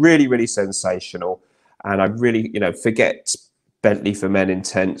 It's really, really sensational. And I really, forget Bentley for Men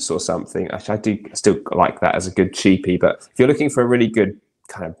Intense or something. Actually, I do still like that as a good cheapie, but if you're looking for a really good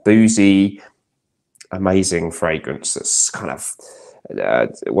kind of boozy, amazing fragrance that's kind of,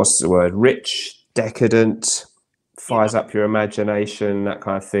 what's the word, rich, decadent, fires up your imagination, that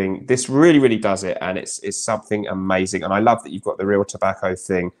kind of thing. This really, really does it, and it's something amazing. And I love that you've got the real tobacco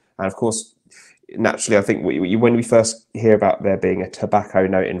thing. And of course, naturally, I think when we first hear about there being a tobacco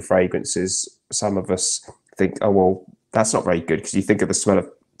note in fragrances, some of us think, oh, well, that's not very good, because you think of the smell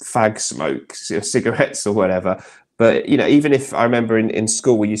of fag smoke, cigarettes or whatever. But, even if I remember in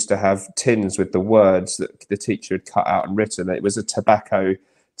school, we used to have tins with the words that the teacher had cut out and written. It was a tobacco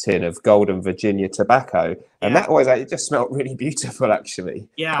tin of Golden Virginia tobacco, and that always, it just smelled really beautiful, actually.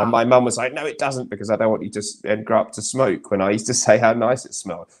 Yeah. And my mum was like, no, it doesn't, because I don't want you to grow up to smoke, when I used to say how nice it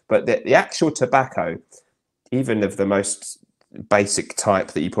smelled. But the actual tobacco, even of the most basic type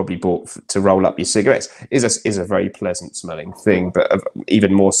that you probably bought to roll up your cigarettes is a very pleasant smelling thing, but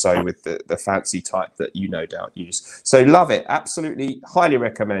even more so with the fancy type that you no doubt use. So love it, absolutely, highly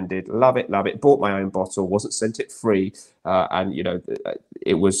recommended. Love it, love it. Bought my own bottle, wasn't sent it free, and you know,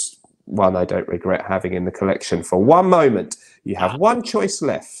 it was one I don't regret having in the collection for one moment. You have one choice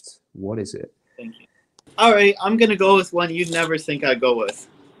left. What is it? Thank you. All right, I'm gonna go with one you'd never think I'd go with.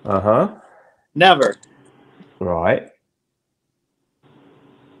 Never. Right.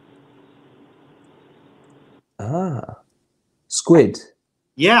 Squid.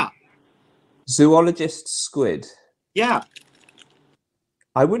 Yeah. Zoologist squid. Yeah.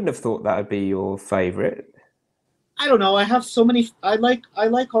 I wouldn't have thought that would be your favorite. I don't know. I have so many. I like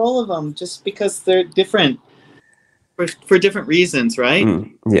all of them just because they're different for different reasons, right?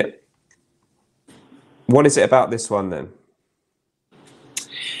 Yeah. What is it about this one then?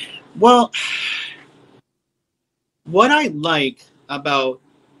 Well, what I like about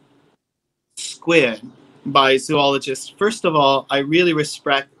Squid by Zoologists, first of all, I really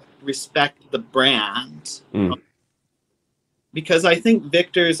respect the brand. Because I think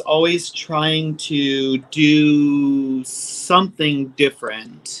Victor's always trying to do something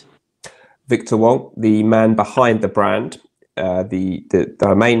different. Victor Wong, the man behind the brand,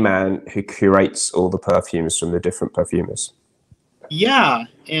 the main man who curates all the perfumes from the different perfumers. Yeah,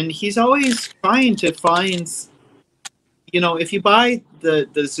 and he's always trying to find, you know, if you buy the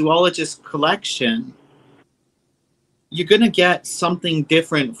Zoologist collection, you're going to get something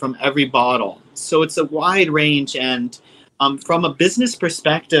different from every bottle. So it's a wide range, and from a business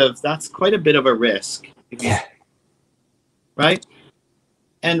perspective, that's quite a bit of a risk. Yeah. Right?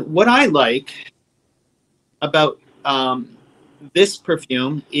 And what I like about this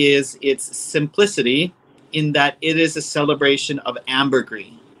perfume is its simplicity, in that it is a celebration of ambergris.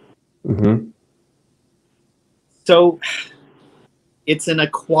 So it's an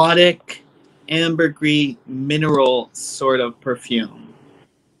aquatic ambergris mineral sort of perfume.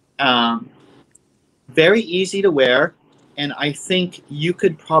 Very easy to wear. And I think you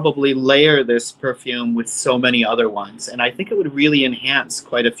could probably layer this perfume with so many other ones. And I think it would really enhance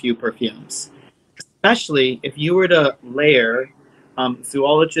quite a few perfumes. Especially if you were to layer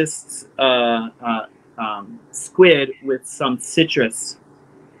Zoologist's Squid with some citrus.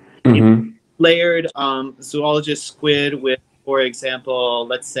 Layered Zoologist Squid with, for example,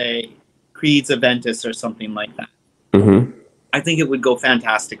 let's say Creed's Aventus or something like that. I think it would go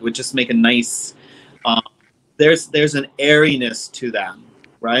fantastic. It would just make a nice... There's an airiness to them,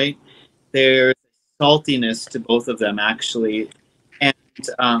 right? There's saltiness to both of them, actually. And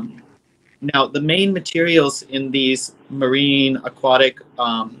now the main materials in these marine, aquatic,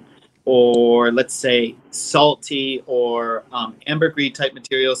 or let's say salty or ambergris type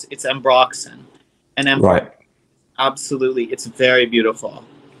materials, it's ambroxan. And ambroxan, absolutely, it's very beautiful.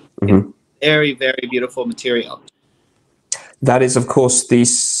 It's very, very beautiful material. That is, of course, the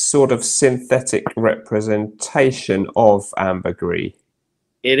sort of synthetic representation of ambergris.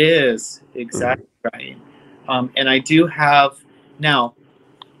 It is, exactly right. And I do have, now,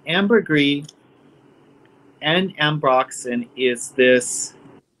 ambergris and ambroxan is this,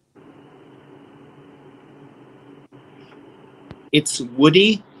 it's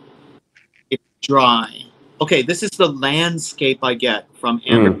woody, it's dry. Okay, this is the landscape I get from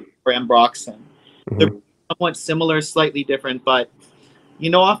ambergris or ambroxan. They're somewhat similar, slightly different, but you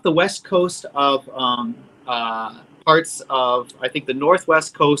know, off the west coast of parts of, I think, the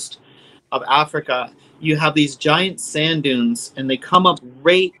northwest coast of Africa, you have these giant sand dunes, and they come up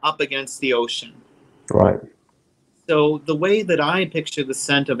right up against the ocean. Right. So the way that I picture the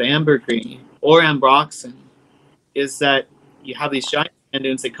scent of ambergris or ambroxan is that you have these giant sand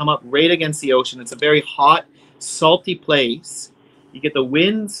dunes, they come up right against the ocean. It's a very hot, salty place. You get the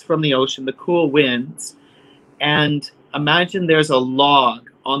winds from the ocean, the cool winds. And imagine there's a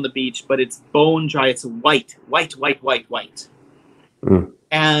log on the beach, but it's bone dry. It's white, white, white, white, white.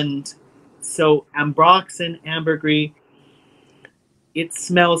 And so ambroxan, ambergris, it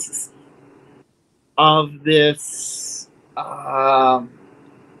smells of this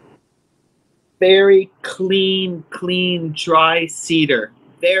very clean, dry cedar.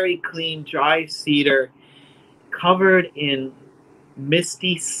 Very clean, dry cedar covered in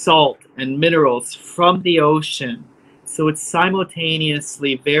misty salt and minerals from the ocean. So it's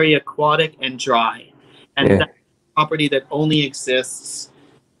simultaneously very aquatic and dry. And that's a property that only exists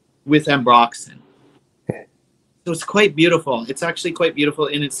with ambroxan. So it's quite beautiful. It's actually quite beautiful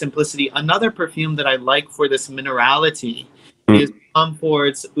in its simplicity. Another perfume that I like for this minerality is Tom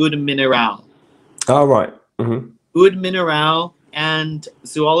Ford's Oud Mineral. Oh, right. Oud Mineral and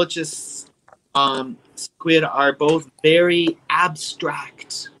Zoologist's Squid are both very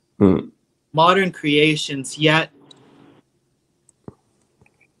abstract, modern creations, yet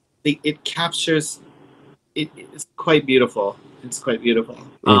it captures, it's quite beautiful. It's quite beautiful.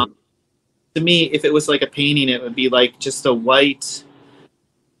 To me, if it was like a painting, it would be like just a white,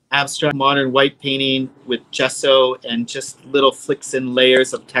 abstract, modern white painting with gesso and just little flicks and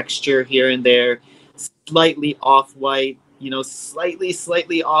layers of texture here and there, slightly off-white, you know,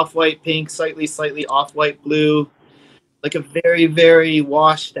 slightly off-white pink, slightly off-white blue, like a very, very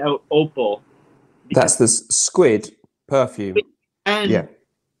washed out opal. That's the Squid perfume. And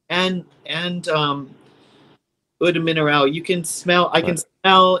Eau de Mineral. You can smell, I can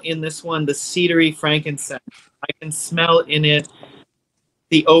smell in this one the cedary frankincense. I can smell in it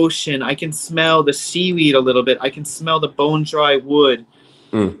the ocean. I can smell the seaweed a little bit. I can smell the bone dry wood.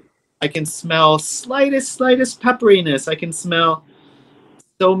 I can smell slightest pepperiness. I can smell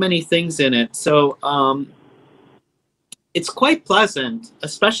so many things in it. So it's quite pleasant,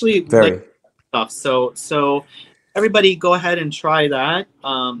 especially like stuff. So everybody go ahead and try that.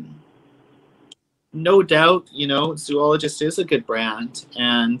 No doubt, you know, Zoologist is a good brand,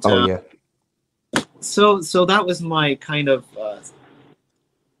 and so that was my kind of.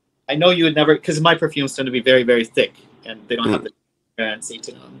 I know you would never, because my perfumes tend to be very, very thick, and they don't have the transparency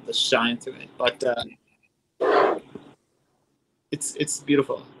to them, the shine through it. But it's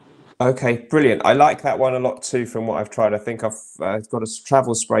beautiful. Okay, brilliant. I like that one a lot too. From what I've tried, I think I've got a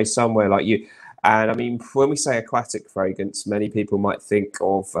travel spray somewhere like you. And I mean, when we say aquatic fragrance, many people might think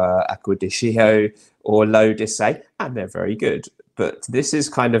of Acqua di Gio or L'Eau d'Ossé, and they're very good. But this is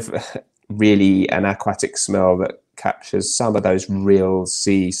kind of really an aquatic smell that captures some of those real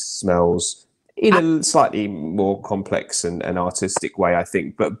sea smells in a slightly more complex and artistic way, I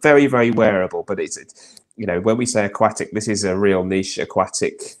think, but very, very wearable. But it's you know, when we say aquatic, this is a real niche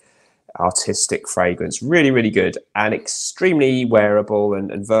aquatic artistic fragrance. Really, really good and extremely wearable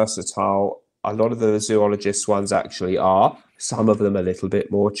and versatile. A lot of the Zoologist ones actually are. Some of them a little bit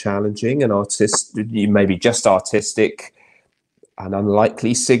more challenging and maybe just artistic, an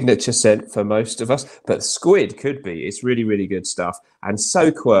unlikely signature scent for most of us. But Squid could be. It's really, really good stuff. And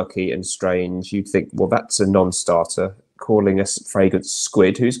so quirky and strange. You'd think, well, that's a non-starter. Calling a fragrance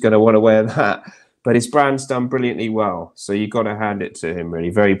Squid, who's going to want to wear that? But his brand's done brilliantly well. So you've got to hand it to him, really.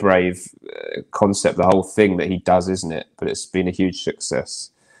 Very brave concept, the whole thing that he does, isn't it? But it's been a huge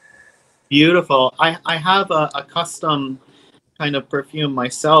success. Beautiful. I have a custom kind of perfume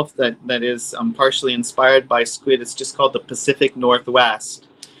myself that is partially inspired by Squid. It's just called the Pacific Northwest.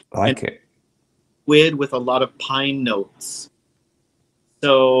 I like it. Squid with a lot of pine notes.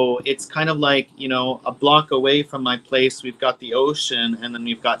 So it's kind of like, you know, a block away from my place, we've got the ocean, and then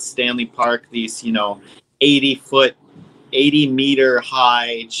we've got Stanley Park, these, you know, 80-meter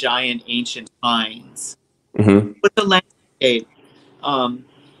high, giant ancient pines. With the landscape.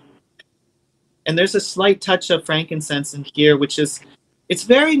 And there's a slight touch of frankincense in here, which is, it's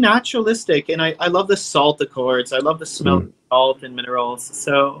very naturalistic. And I love the salt accords. I love the smell of salt and minerals.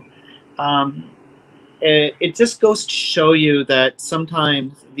 So it just goes to show you that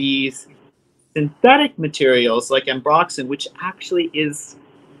sometimes these synthetic materials like ambroxan, which actually is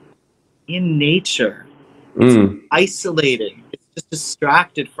in nature, it's isolated. It's just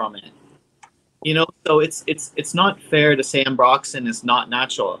distracted from it. You know, so it's not fair to say ambroxan is not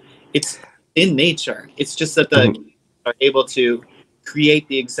natural. It's in nature. It's just that the are able to create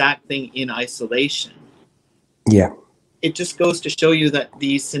the exact thing in isolation. Yeah. It just goes to show you that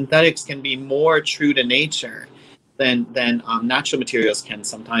these synthetics can be more true to nature than natural materials can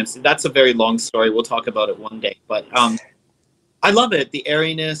sometimes. That's a very long story. We'll talk about it one day. But I love it. The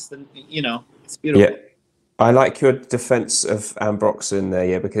airiness, and you know, it's beautiful. Yeah. I like your defense of ambroxan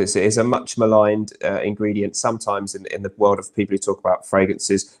there, because it is a much maligned ingredient sometimes in the world of people who talk about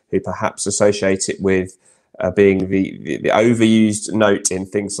fragrances, who perhaps associate it with being the overused note in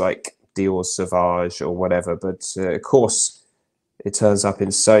things like Dior Sauvage or whatever. But of course, it turns up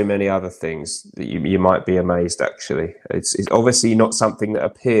in so many other things that you might be amazed, actually. It's obviously not something that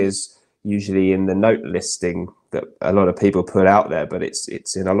appears usually in the note listing that a lot of people put out there, but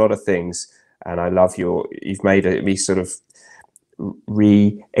it's in a lot of things. And I love you've made me sort of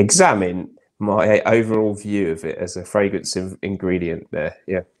re-examine my overall view of it as a fragrance ingredient there.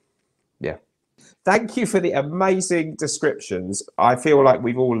 Yeah. Thank you for the amazing descriptions. I feel like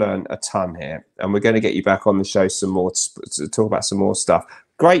we've all learned a ton here, and we're going to get you back on the show some more to talk about some more stuff.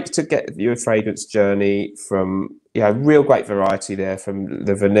 Great to get your fragrance journey from, real great variety there, from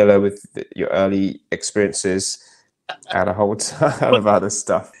the vanilla with your early experiences and a whole ton of other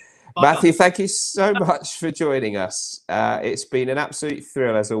stuff. Matthew, thank you so much for joining us. It's been an absolute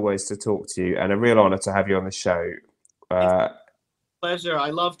thrill, as always, to talk to you, and a real honor to have you on the show. Pleasure. I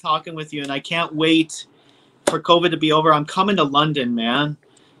love talking with you, and I can't wait for COVID to be over. I'm coming to London, man.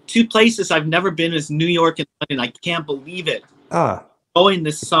 2 places I've never been is New York and London. I can't believe it. Going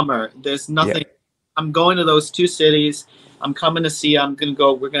this summer. There's nothing. Yeah. I'm going to those 2 cities. I'm coming to see. I'm gonna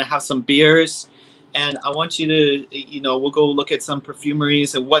go. We're gonna have some beers, and I want you to, we'll go look at some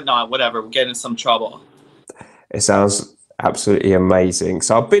perfumeries and whatnot. Whatever. We'll get in some trouble. It sounds absolutely amazing.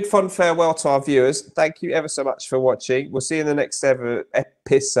 So I'll bid fond farewell to our viewers. Thank you ever so much for watching. We'll see you in the next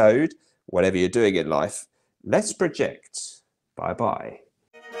episode. Whatever you're doing in life, let's project. Bye bye.